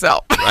with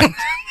yourself. Right.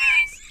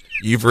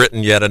 You've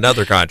written yet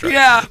another contract.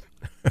 Yeah.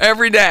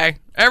 Every day.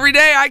 Every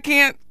day I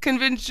can't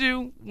convince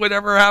you.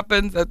 Whatever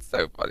happens, that's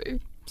so funny.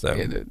 So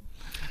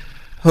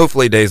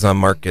hopefully days on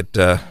market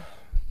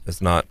is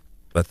not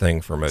a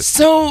thing for most.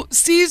 So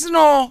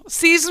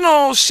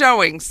seasonal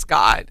showing,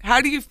 Scott.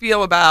 How do you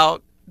feel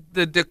about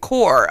the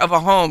decor of a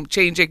home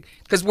changing?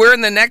 Because we're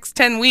in the next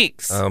 10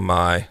 weeks. Oh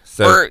my!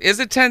 Or is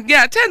it 10?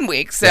 Yeah, 10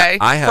 weeks. Say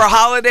for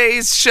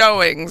holidays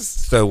showings.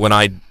 So when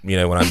I'm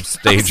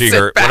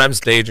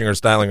staging or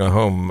styling a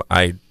home,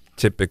 I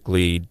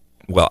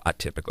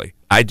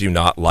do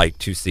not like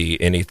to see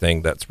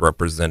anything that's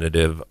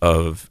representative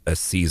of a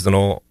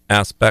seasonal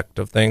aspect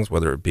of things,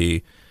 whether it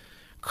be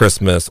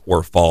Christmas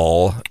or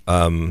fall,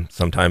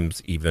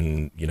 sometimes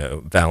even,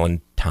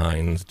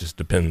 Valentine's, just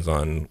depends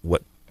on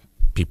what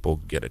people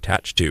get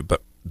attached to.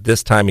 But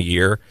this time of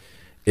year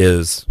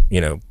is,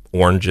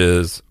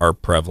 oranges are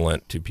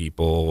prevalent to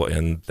people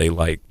and they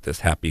like this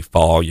happy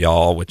fall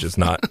y'all, which is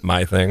not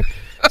my thing.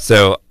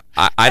 So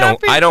I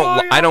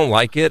don't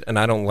like it, and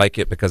I don't like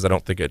it because I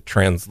don't think it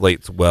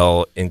translates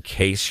well in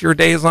case your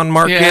days on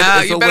market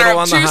is a little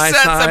on the high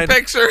side. Of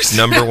pictures.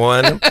 Number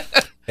one.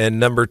 And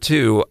number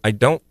two, I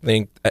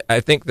think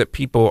that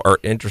people are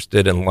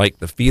interested in like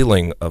the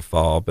feeling of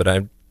fall, but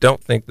I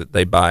don't think that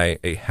they buy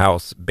a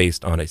house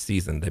based on a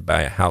season. They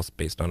buy a house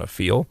based on a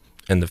feel,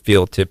 and the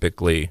feel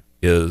typically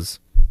is,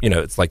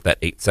 it's like that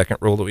 8-second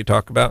rule that we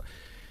talk about.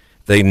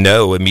 They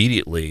know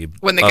immediately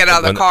when they get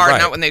out of the car,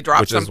 not when they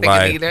drop something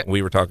and eat it.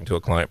 We were talking to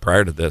a client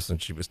prior to this,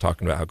 and she was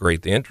talking about how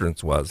great the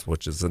entrance was,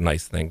 which is a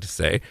nice thing to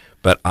say.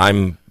 But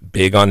I'm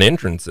big on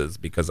entrances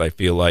because I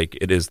feel like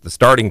it is the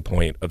starting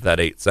point of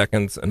that 8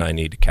 seconds, and I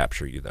need to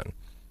capture you then.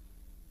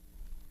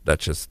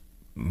 That's just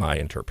my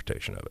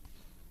interpretation of it.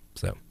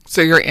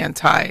 So you're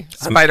anti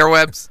spider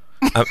webs?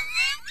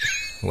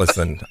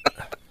 Listen,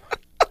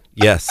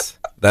 yes,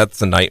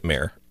 that's a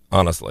nightmare,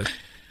 honestly.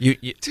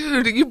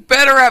 Dude, you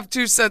better have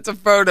 2 sets of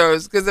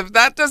photos, because if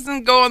that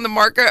doesn't go on the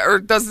market or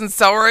doesn't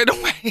sell right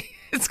away,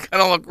 it's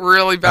going to look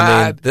really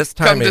bad this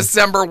time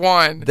December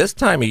 1. This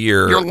time of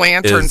year, your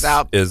lantern's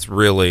out. Is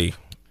really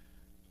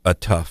a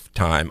tough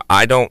time.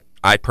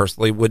 I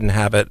personally wouldn't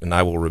have it, and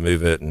I will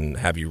remove it and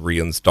have you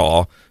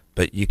reinstall,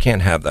 but you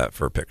can't have that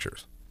for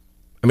pictures.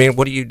 I mean,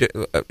 what do you do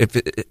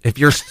if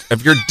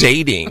you're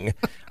dating?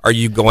 Are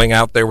you going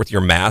out there with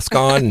your mask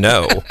on?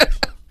 No.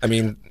 I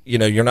mean,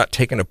 you're not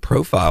taking a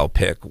profile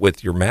pic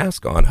with your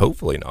mask on.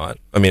 Hopefully not.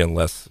 I mean,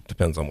 unless it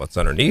depends on what's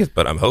underneath,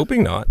 but I'm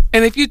hoping not.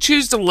 And if you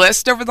choose to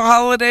list over the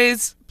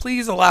holidays,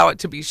 please allow it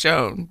to be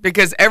shown,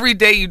 because every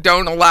day you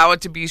don't allow it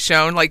to be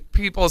shown, like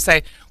people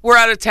say, we're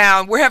out of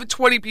town. We're having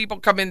 20 people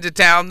come into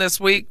town this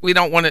week. We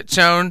don't want it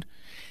shown.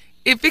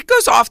 If it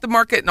goes off the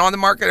market and on the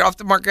market, off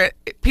the market,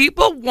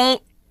 people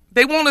won't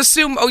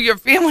assume, oh, you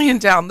have family in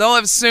town. They'll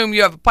assume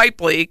you have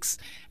pipe leaks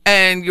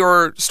and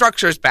your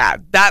structure's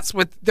bad. That's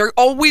what they're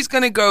always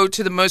going to go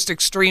to, the most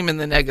extreme and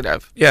the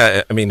negative.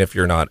 Yeah, I mean, if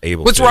you're not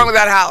able What's wrong with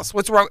that house?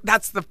 What's wrong?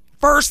 That's the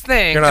first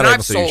thing. You're not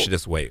able to, you should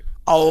just wait.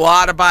 A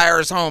lot of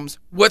buyers' homes.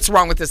 What's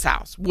wrong with this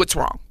house? What's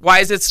wrong? Why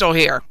is it still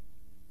here?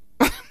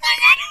 I don't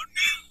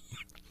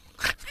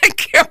know. I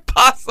can't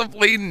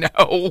possibly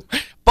know.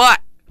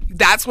 But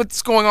that's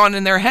what's going on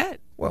in their head.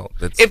 Well,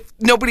 if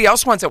nobody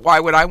else wants it, why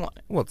would I want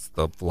it? Well, it's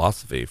the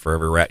philosophy. For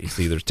every rat you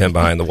see, there's 10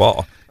 behind the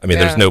wall. I mean,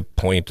 there's no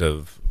point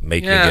of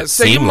making it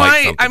seem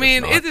like something. I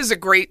mean, it is a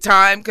great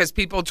time because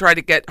people try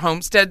to get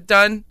homestead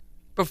done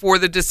before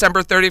the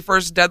December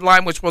 31st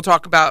deadline, which we'll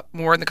talk about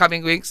more in the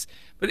coming weeks.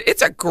 But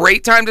it's a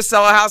great time to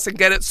sell a house and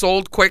get it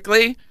sold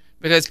quickly,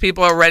 because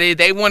people are ready.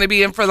 They want to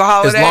be in for the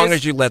holidays. As long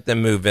as you let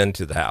them move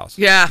into the house.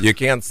 Yeah. You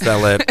can't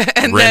sell it,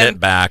 rent it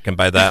back, and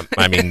by that,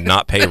 I mean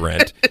not pay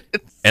rent,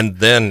 and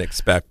then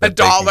expect that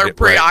 $1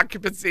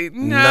 pre-occupancy. Right.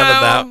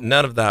 No.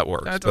 None of that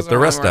works. But the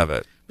rest of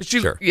it, but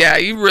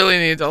you really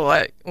need to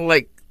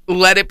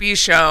let it be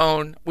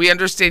shown. We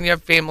understand you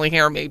have family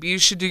here. Maybe you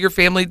should do your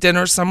family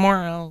dinner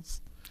somewhere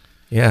else.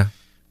 Yeah.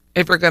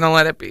 If you're going to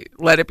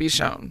let it be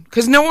shown.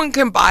 Because no one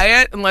can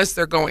buy it unless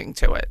they're going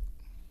to it.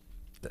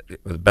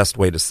 The best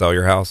way to sell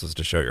your house is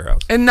to show your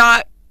house. And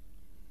not,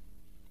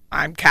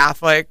 I'm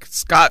Catholic,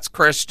 Scott's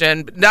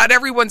Christian, but not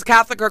everyone's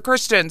Catholic or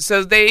Christian.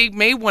 So they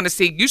may want to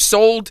see, you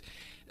sold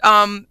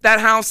that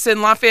house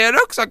in Lafayette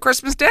Oaks on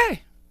Christmas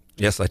Day.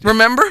 Yes, I did.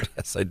 Remember?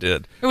 Yes, I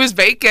did. It was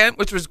vacant,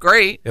 which was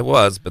great. It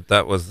was, but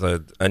that was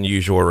an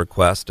unusual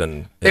request.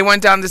 And they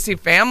went down to see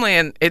family,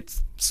 and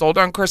it's sold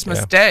on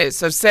Christmas Day.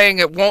 So saying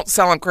it won't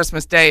sell on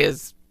Christmas Day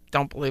is,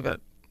 don't believe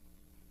it.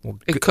 Well,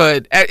 it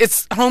could.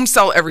 It's homes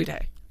sell every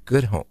day.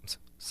 Good homes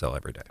sell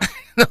every day.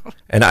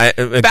 And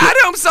bad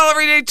homes sell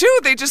every day too.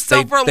 They just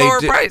sell for a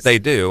lower price. They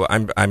do.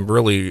 I'm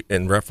really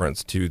in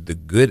reference to the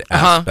good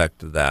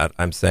aspect of that.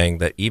 I'm saying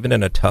that even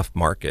in a tough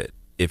market,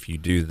 if you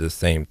do the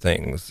same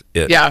things,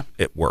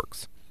 it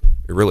works.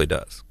 It really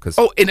does.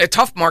 In a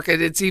tough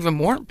market, it's even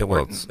more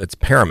important. Well, it's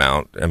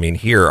paramount. I mean,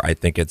 here I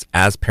think it's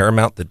as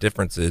paramount. The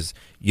difference is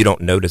you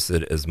don't notice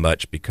it as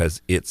much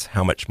because it's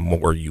how much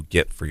more you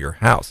get for your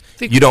house.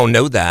 You don't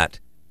know that.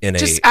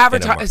 Just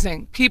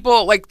advertising.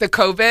 People, like the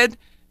COVID,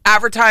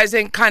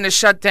 advertising kind of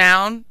shut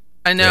down.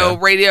 I know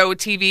radio,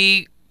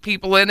 TV,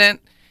 people in it.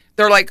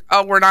 They're like,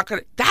 oh, we're not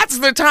going to. That's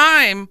the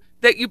time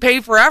that you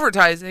pay for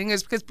advertising,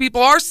 is because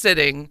people are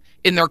sitting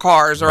in their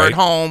cars or at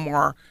home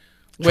or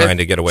trying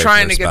to get away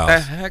trying to get the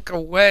heck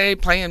away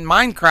playing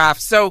Minecraft.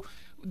 So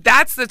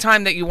that's the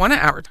time that you want to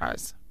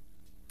advertise.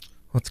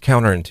 Well, it's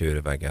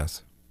counterintuitive, I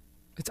guess.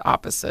 It's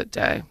opposite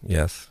day.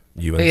 Yes.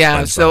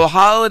 And so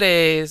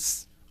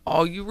holidays,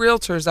 all you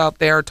realtors out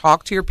there,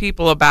 talk to your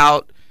people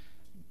about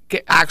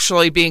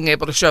actually being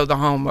able to show the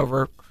home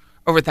over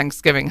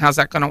Thanksgiving. How's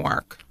that going to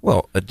work?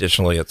 Well,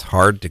 additionally, it's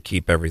hard to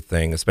keep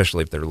everything,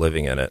 especially if they're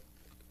living in it,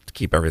 to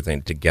keep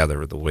everything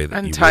together the way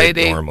that you would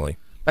normally.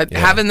 But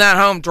having that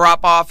home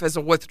drop off as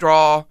a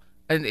withdrawal,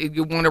 and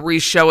you want to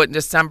re-show it in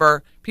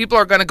December, people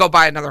are going to go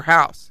buy another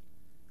house.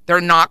 They're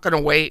not going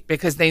to wait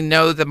because they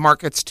know the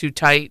market's too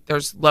tight.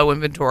 There's low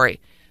inventory.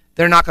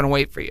 They're not going to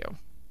wait for you.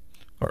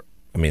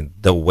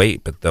 They'll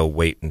wait, but they'll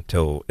wait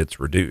until it's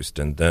reduced,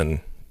 and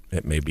then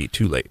it may be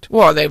too late.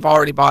 Well, they've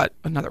already bought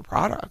another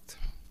product.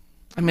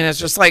 I mean, it's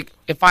just like,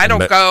 if I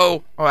don't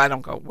go, where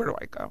do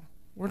I go?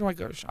 Where do I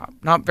go to shop?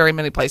 Not very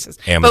many places.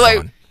 Amazon. But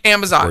like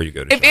Amazon. Where you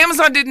go to if shop.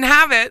 Amazon didn't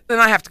have it, then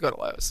I have to go to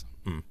Lowe's.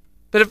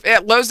 But if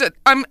at Lowe's,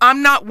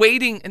 I'm not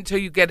waiting until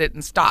you get it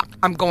in stock.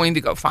 I'm going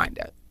to go find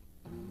it.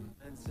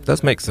 It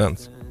does make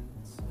sense.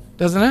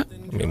 Doesn't it?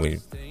 I mean, we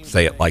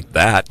say it like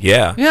that,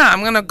 yeah. Yeah,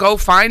 I'm going to go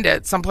find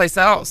it someplace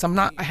else. I'm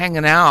not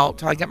hanging out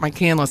till I get my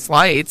canless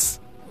lights,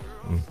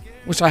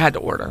 which I had to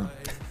order.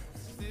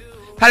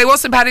 Patty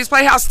Wilson, Patty's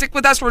Playhouse. Stick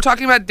with us. We're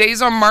talking about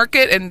days on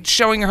market and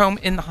showing your home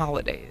in the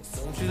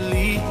holidays. Don't you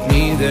leave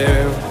me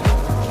there.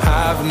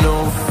 Have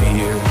no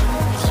fear.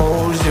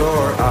 Close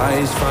your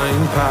eyes.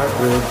 Find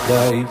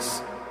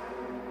paradise.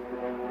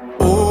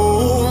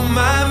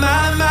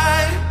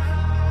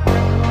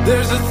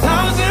 There's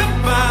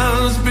 1,000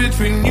 miles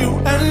between you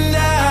and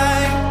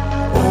I.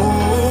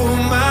 Oh,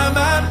 my,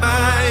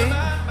 my.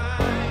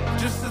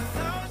 Just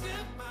 1,000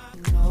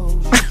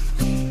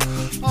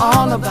 miles.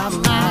 All about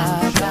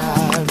my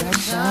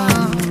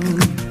direction.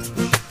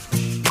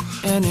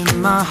 And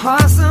in my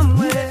heart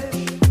somewhere,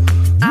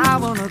 I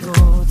wanna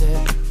go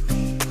there.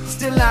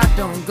 Still I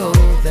don't go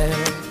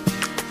there.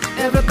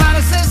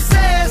 Everybody says,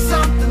 say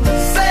something,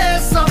 say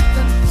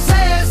something,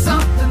 say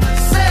something,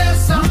 say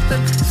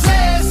something,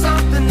 say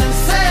something, and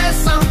say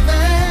something.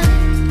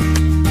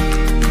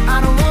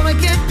 I don't wanna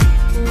get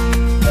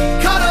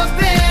caught up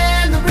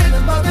in the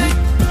rhythm of it,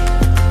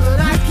 but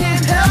I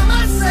can't help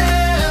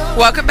myself.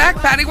 Welcome back,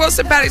 Patty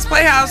Wilson, Patty's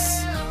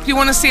Playhouse. If you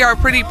want to see our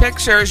pretty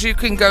pictures, you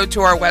can go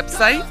to our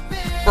website,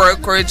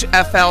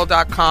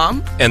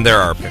 brokeragefl.com. And there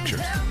are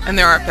pictures. And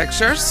there are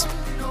pictures.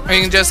 Or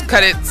you can just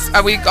cut it.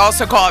 We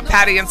also call it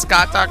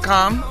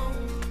pattyandscott.com.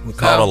 We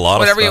call it a lot of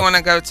whatever stuff. you want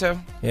to go to.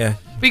 Yeah.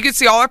 But you can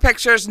see all our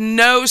pictures.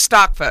 No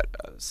stock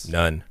photos.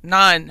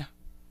 None.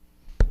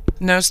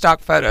 No stock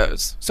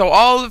photos. So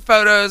all the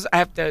photos, I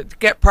have to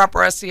get proper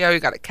SEO. You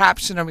got to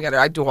caption them.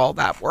 I do all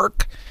that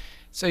work.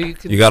 So you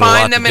can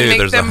find them and make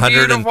There's them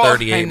beautiful.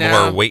 138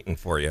 more waiting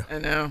for you. I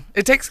know.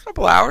 It takes a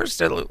couple hours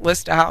to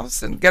list a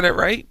house and get it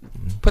right.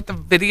 Put the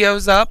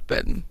videos up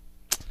and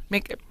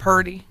make it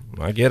pretty.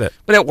 I get it.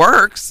 But it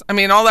works. I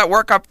mean, all that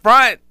work up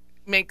front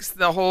makes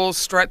the whole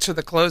stretch of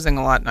the closing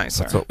a lot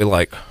nicer. That's what we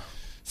like.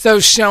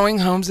 So showing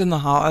homes in the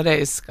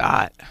holidays,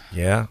 Scott.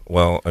 Yeah.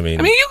 Well, I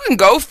mean, you can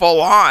go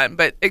full on,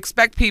 but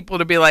expect people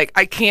to be like,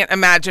 I can't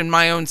imagine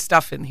my own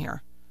stuff in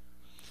here.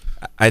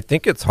 I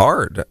think it's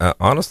hard,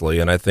 honestly,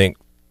 and I think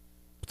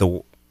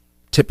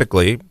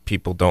typically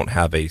people don't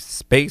have a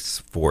space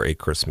for a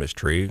Christmas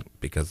tree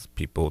because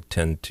people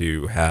tend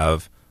to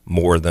have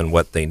more than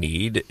what they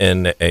need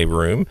in a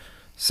room.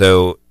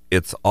 So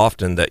it's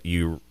often that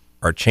you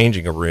are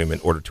changing a room in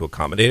order to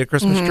accommodate a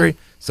Christmas tree.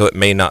 So it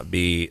may not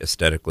be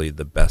aesthetically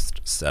the best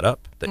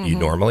setup that you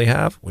normally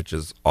have, which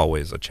is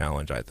always a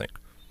challenge, I think.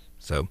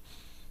 So,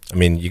 I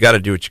mean, you got to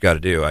do what you got to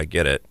do. I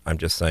get it. I'm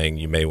just saying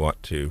you may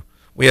want to.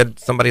 We had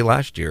somebody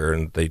last year,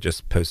 and they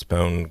just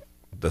postponed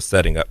the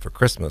setting up for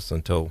Christmas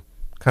until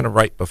kind of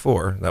right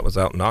before. That was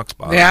out in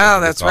Oxbow. Yeah,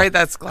 that's right.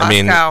 That's Glasgow.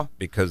 I mean,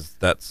 because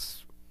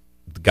that's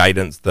the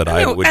guidance that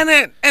I would.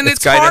 And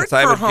it's hard for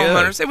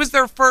homeowners. It was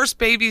their first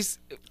baby's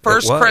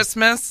first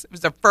Christmas. It was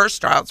their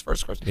first child's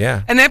first Christmas.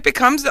 Yeah, and it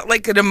becomes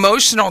like an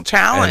emotional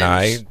challenge.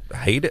 And I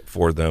hate it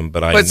for them,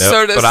 but I but know.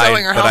 So does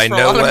selling your house for a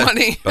lot of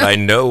money. But I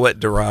know what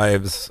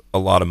derives a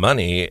lot of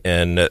money,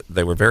 and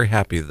they were very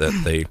happy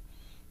that they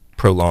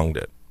prolonged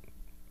it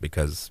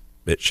because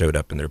it showed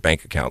up in their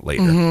bank account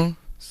later.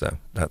 So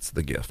that's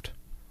the gift.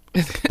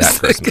 That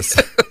Christmas.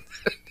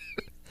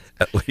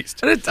 At least.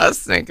 But it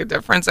does make a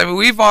difference. I mean,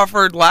 we've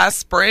offered last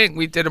spring,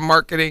 we did a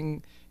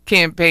marketing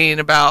campaign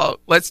about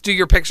let's do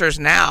your pictures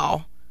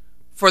now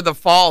for the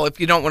fall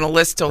if you don't want to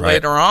list till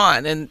later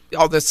on. And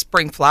all the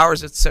spring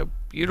flowers, it's so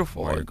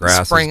beautiful. The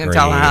grass spring is in green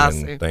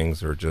Tallahassee. And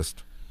things are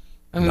just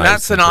I mean, nice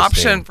that's an and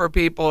option pristine. for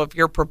people if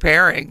you're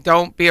preparing.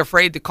 Don't be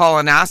afraid to call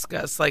and ask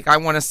us. Like, I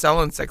want to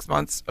sell in 6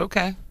 months.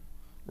 Okay.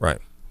 Right.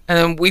 And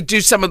then we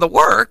do some of the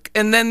work,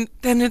 and then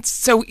it's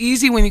so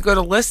easy when you go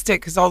to list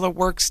it because all the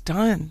work's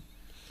done.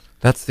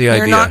 That's the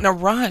idea. You're not in a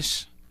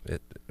rush.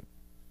 It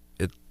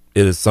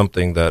is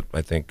something that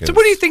I think. So,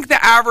 what do you think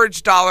the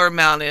average dollar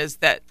amount is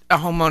that a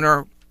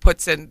homeowner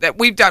puts in that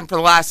we've done for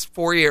the last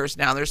 4 years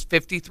now? There's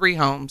 53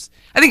 homes.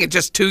 I think in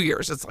just 2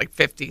 years, it's like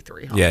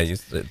 53 homes. Yeah,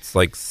 it's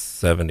like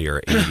 70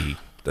 or 80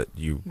 that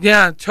you.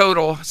 Yeah,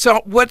 total.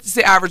 So, what's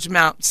the average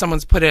amount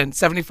someone's put in?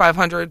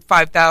 7,500,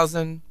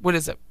 5,000? What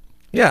is it?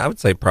 Yeah, I would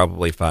say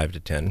probably 5 to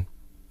 10.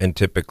 And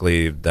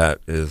typically that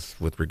is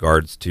with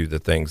regards to the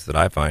things that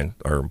I find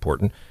are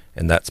important.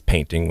 And that's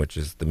painting, which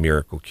is the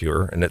miracle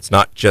cure. And it's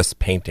not just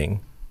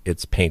painting.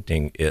 It's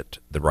painting it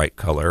the right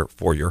color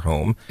for your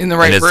home. In the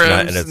right rooms.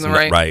 And it's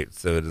not right.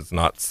 So it is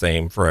not the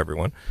same for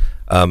everyone.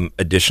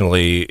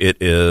 Additionally,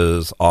 it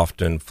is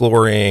often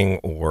flooring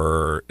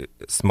or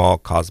small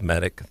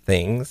cosmetic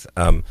things.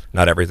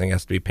 Not everything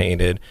has to be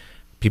painted.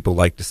 People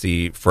like to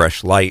see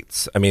fresh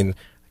lights. I mean,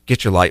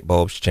 get your light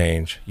bulbs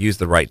changed. Use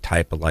the right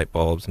type of light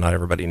bulbs. Not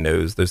everybody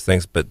knows those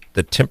things, but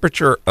the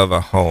temperature of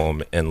a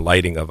home and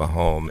lighting of a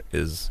home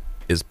is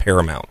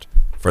paramount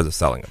for the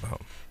selling of a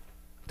home.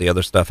 The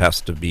other stuff has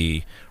to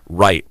be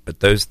right, but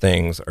those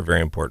things are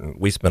very important.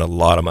 We spend a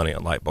lot of money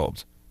on light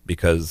bulbs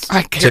because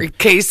I carry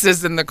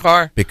cases in the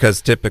car.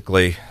 Because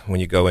typically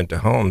when you go into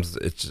homes,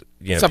 it's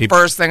it's the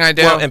first thing I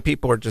do. Well, and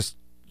people are just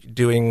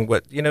doing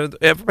what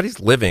everybody's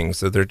living,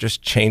 so they're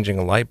just changing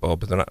a light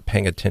bulb, but they're not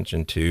paying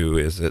attention to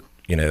is it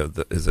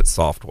is it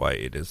soft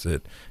white? Is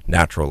it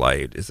natural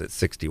light? Is it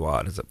 60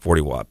 watt? Is it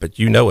 40 watt? But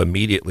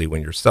immediately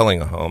when you're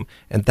selling a home,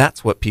 and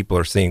that's what people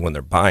are seeing when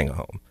they're buying a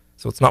home.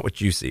 So it's not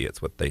what you see,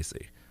 it's what they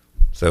see.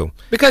 So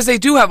because they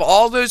do have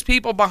all those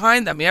people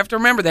behind them. You have to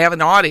remember they have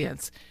an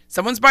audience.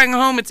 Someone's buying a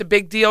home, it's a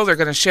big deal. They're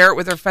going to share it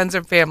with their friends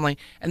and family.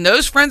 And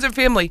those friends and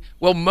family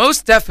will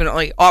most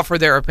definitely offer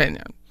their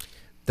opinion.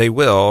 They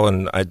will,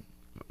 and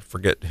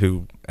forget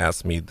who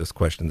asked me this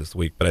question this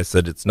week, but I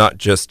said it's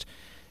one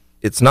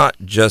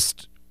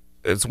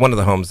of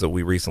the homes that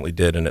we recently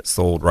did, and it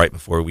sold right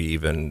before we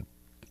even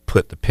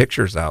put the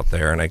pictures out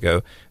there. And I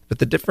go, but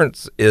the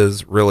difference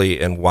is really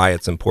in why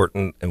it's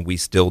important, and we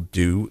still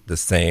do the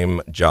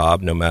same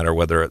job no matter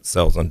whether it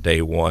sells on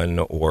day one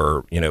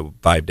or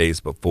 5 days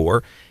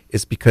before,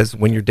 is because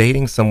when you're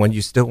dating someone,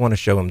 you still want to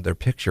show them their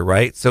picture,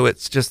 right? So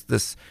it's just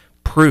this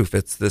proof.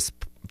 It's this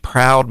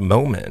proud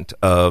moment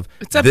of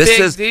it's a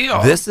big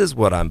deal. This is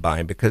what I'm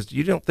buying, because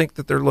you don't think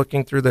that they're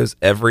looking through those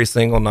every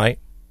single night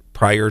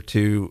prior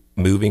to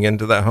moving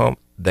into that home.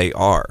 They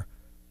are.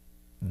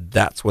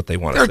 That's what they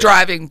want to see. They're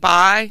driving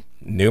by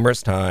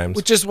numerous times,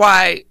 which is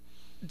why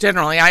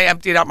generally I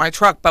emptied out my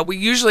truck, but we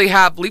usually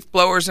have leaf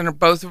blowers in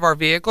both of our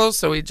vehicles,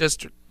 so we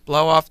just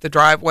blow off the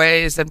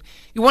driveways, and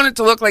you want it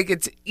to look like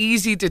it's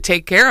easy to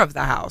take care of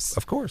the house.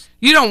 Of course.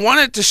 You don't want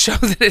it to show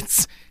that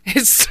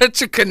it's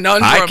such a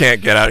conundrum. I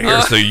can't get out of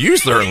here, so you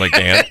certainly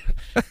can't.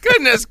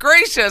 Goodness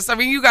gracious. I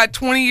mean, you got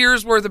 20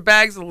 years worth of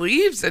bags of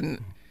leaves,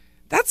 and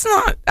that's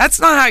not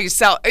how you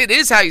sell. It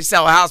is how you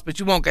sell a house, but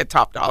you won't get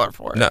top dollar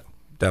for it. No,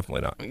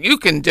 definitely not. You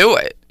can do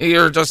it.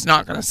 You're just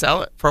not going to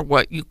sell it for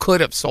what you could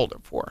have sold it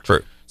for.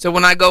 True. So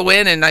when I go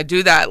in and I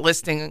do that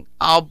listing,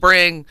 I'll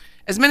bring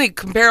as many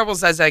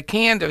comparables as I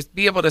can to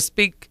be able to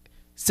speak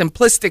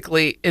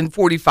simplistically in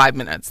 45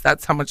 minutes.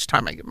 That's how much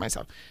time I give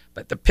myself.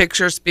 But the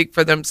pictures speak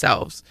for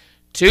themselves.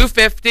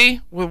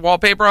 $250 with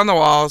wallpaper on the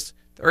walls,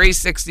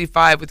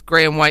 $365 with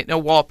gray and white, no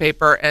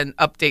wallpaper, and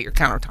update your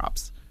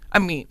countertops. I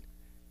mean,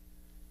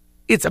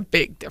 it's a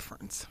big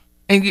difference.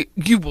 And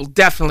you will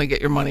definitely get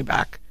your money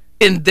back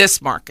in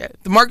this market.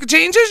 The market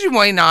changes, you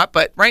might not,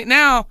 but right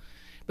now,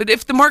 but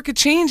if the market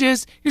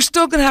changes, you're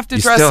still going to have to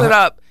dress it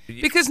up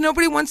because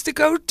nobody wants to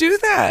go do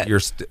that.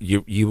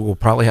 You will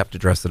probably have to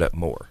dress it up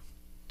more,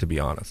 to be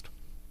honest.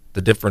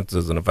 The difference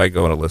is, and if I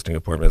go in a listing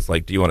appointment, it's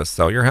like, do you want to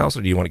sell your house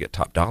or do you want to get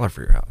top dollar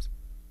for your house?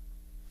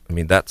 I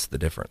mean, that's the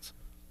difference.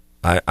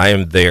 I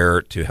am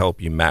there to help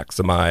you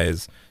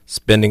maximize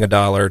spending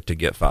 $1 to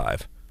get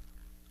 $5.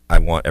 I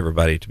want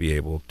everybody to be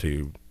able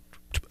to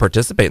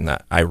participate in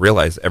that. I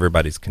realize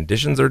everybody's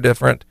conditions are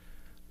different,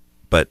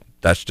 but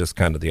that's just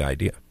kind of the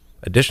idea.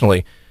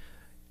 Additionally,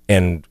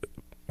 and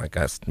I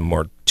guess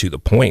more to the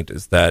point,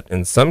 is that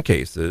in some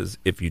cases,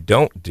 if you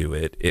don't do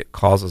it, it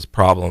causes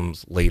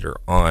problems later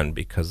on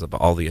because of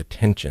all the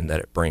attention that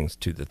it brings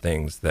to the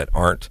things that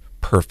aren't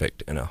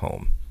perfect in a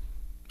home.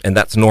 And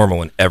that's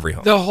normal in every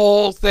home. The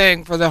whole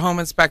thing for the home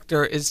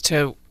inspector is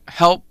to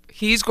help.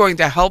 He's going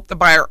to help the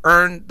buyer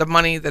earn the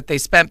money that they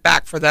spent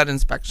back for that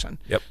inspection.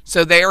 Yep.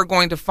 So they are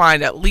going to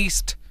find at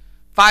least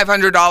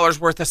 $500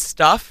 worth of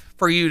stuff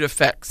for you to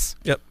fix.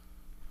 Yep.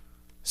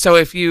 So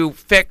if you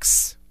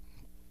fix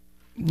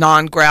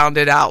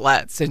non-grounded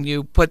outlets and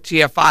you put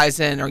GFIs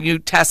in, or you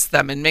test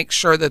them and make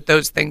sure that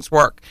those things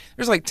work,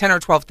 there's like 10 or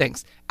 12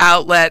 things.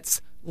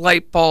 Outlets,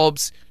 light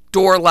bulbs,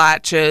 door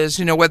latches,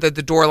 whether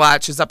the door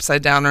latch is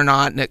upside down or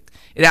not, and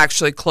it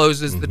actually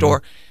closes the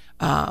door.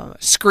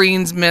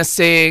 Screens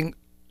missing,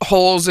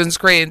 holes in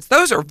screens.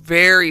 Those are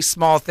very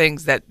small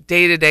things that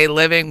day-to-day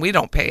living we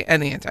don't pay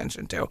any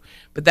attention to.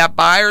 But that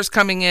buyer's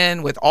coming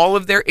in with all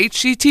of their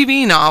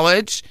HGTV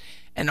knowledge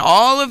and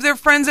all of their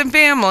friends and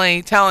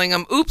family telling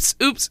them, oops,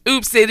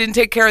 they didn't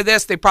take care of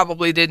this. They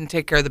probably didn't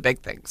take care of the big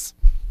things.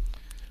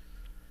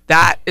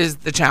 That is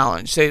the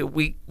challenge. So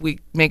we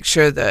make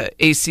sure the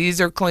ACs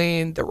are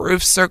cleaned, the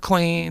roofs are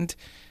cleaned,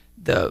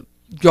 the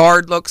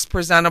yard looks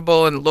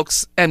presentable and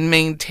looks and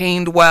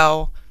maintained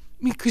well.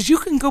 I mean, because you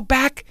can go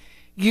back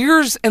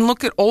years and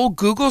look at old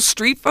Google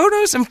Street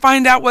photos and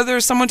find out whether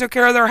someone took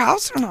care of their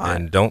house or not.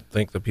 And don't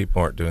think that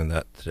people aren't doing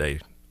that today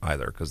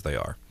either, because they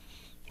are.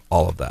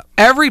 All of that.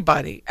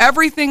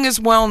 Everything is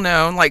well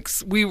known. Like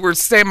we were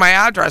saying, my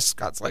address,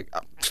 Scott's like,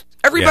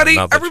 everybody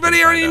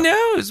already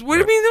knows. What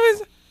do you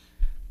mean?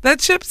 That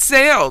ship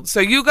sailed. So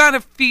you got to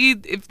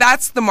feed, if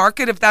that's the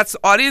market, if that's the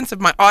audience, if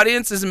my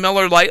audience is a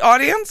Miller Lite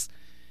audience,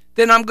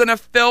 then I'm going to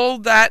fill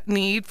that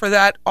need for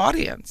that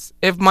audience.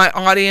 If my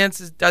audience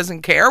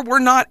doesn't care, we're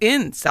not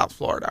in South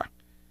Florida.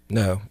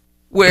 No.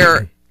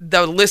 Where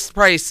the list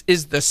price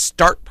is the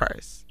start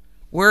price.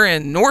 We're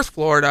in North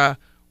Florida,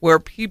 where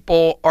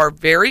people are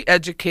very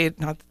educated.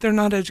 Not that they're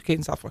not educated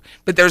in South Florida,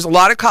 but there's a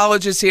lot of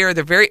colleges here.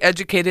 They're very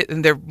educated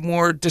and they're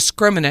more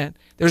discriminate.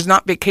 There's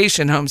not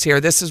vacation homes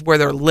here. This is where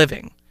they're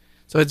living.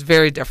 So it's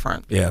very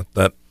different. Yeah,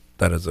 that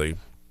is a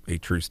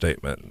true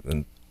statement.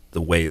 And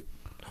the way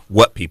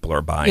what people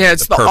are buying. Yeah,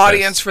 it's the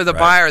audience for the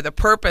buyer. The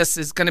purpose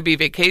is going to be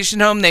vacation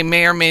home. They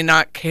may or may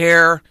not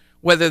care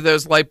whether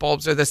those light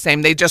bulbs are the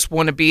same. They just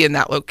want to be in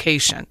that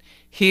location.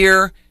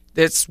 Here,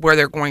 that's where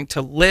they're going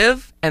to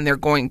live, and they're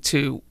going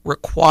to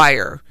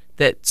require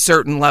that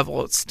certain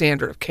level of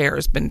standard of care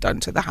has been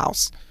done to the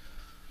house.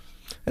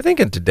 I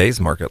think in today's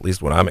market, at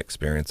least what I'm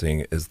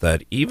experiencing, is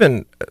that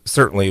even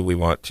certainly we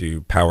want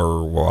to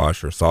power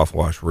wash or soft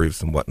wash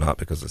roofs and whatnot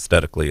because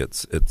aesthetically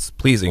it's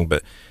pleasing,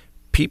 but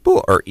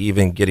people are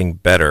even getting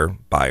better,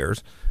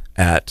 buyers,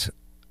 at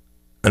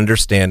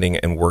understanding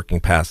and working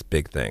past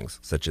big things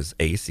such as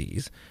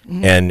ACs,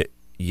 and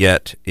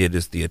yet it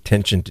is the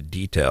attention to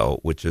detail,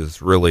 which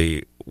is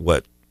really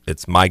what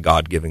it's my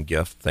God-given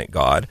gift, thank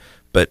God.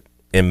 But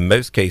in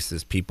most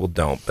cases, people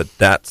don't. But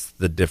that's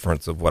the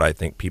difference of what I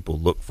think people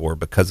look for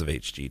because of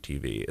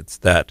HGTV. It's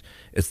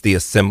the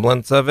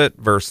assemblance of it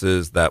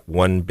versus that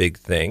one big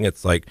thing.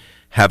 It's like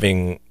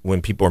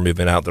when people are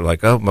moving out, they're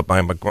like, oh,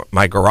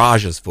 my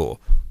garage is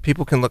full.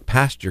 People can look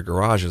past your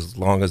garage as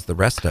long as the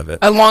rest of it.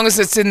 As long as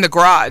it's in the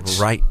garage.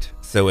 Right.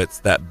 So it's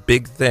that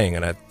big thing,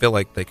 and I feel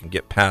like they can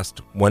get past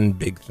one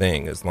big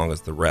thing as long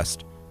as the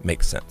rest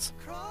makes sense.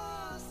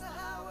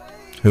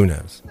 Who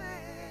knows?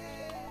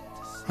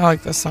 I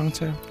like this song,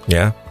 too.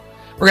 Yeah?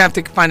 We're going to have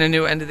to find a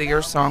new end of the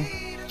year song.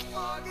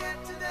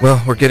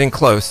 Well, we're getting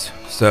close,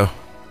 so.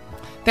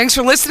 Thanks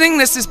for listening.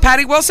 This is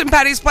Patty Wilson,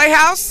 Patty's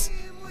Playhouse.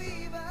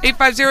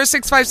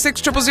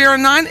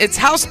 850-656-0009. It's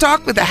House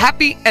Talk with a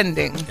happy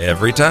ending.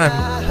 Every time.